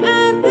mine,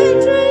 and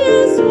victory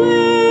is sweet.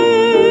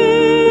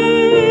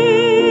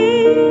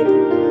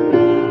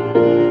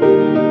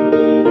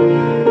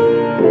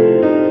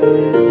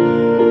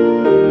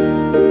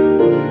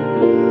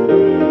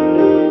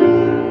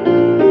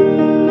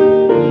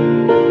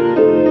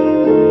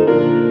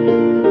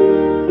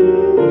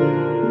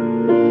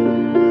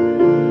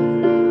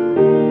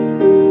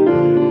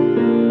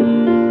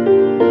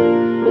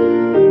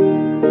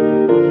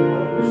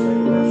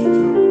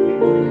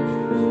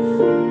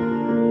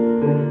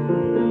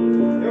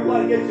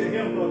 Everybody get your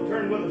hymn book.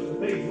 Turn with us to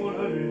page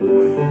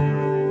 120.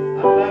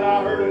 I'm glad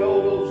I heard an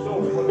old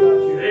story. What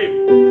about you?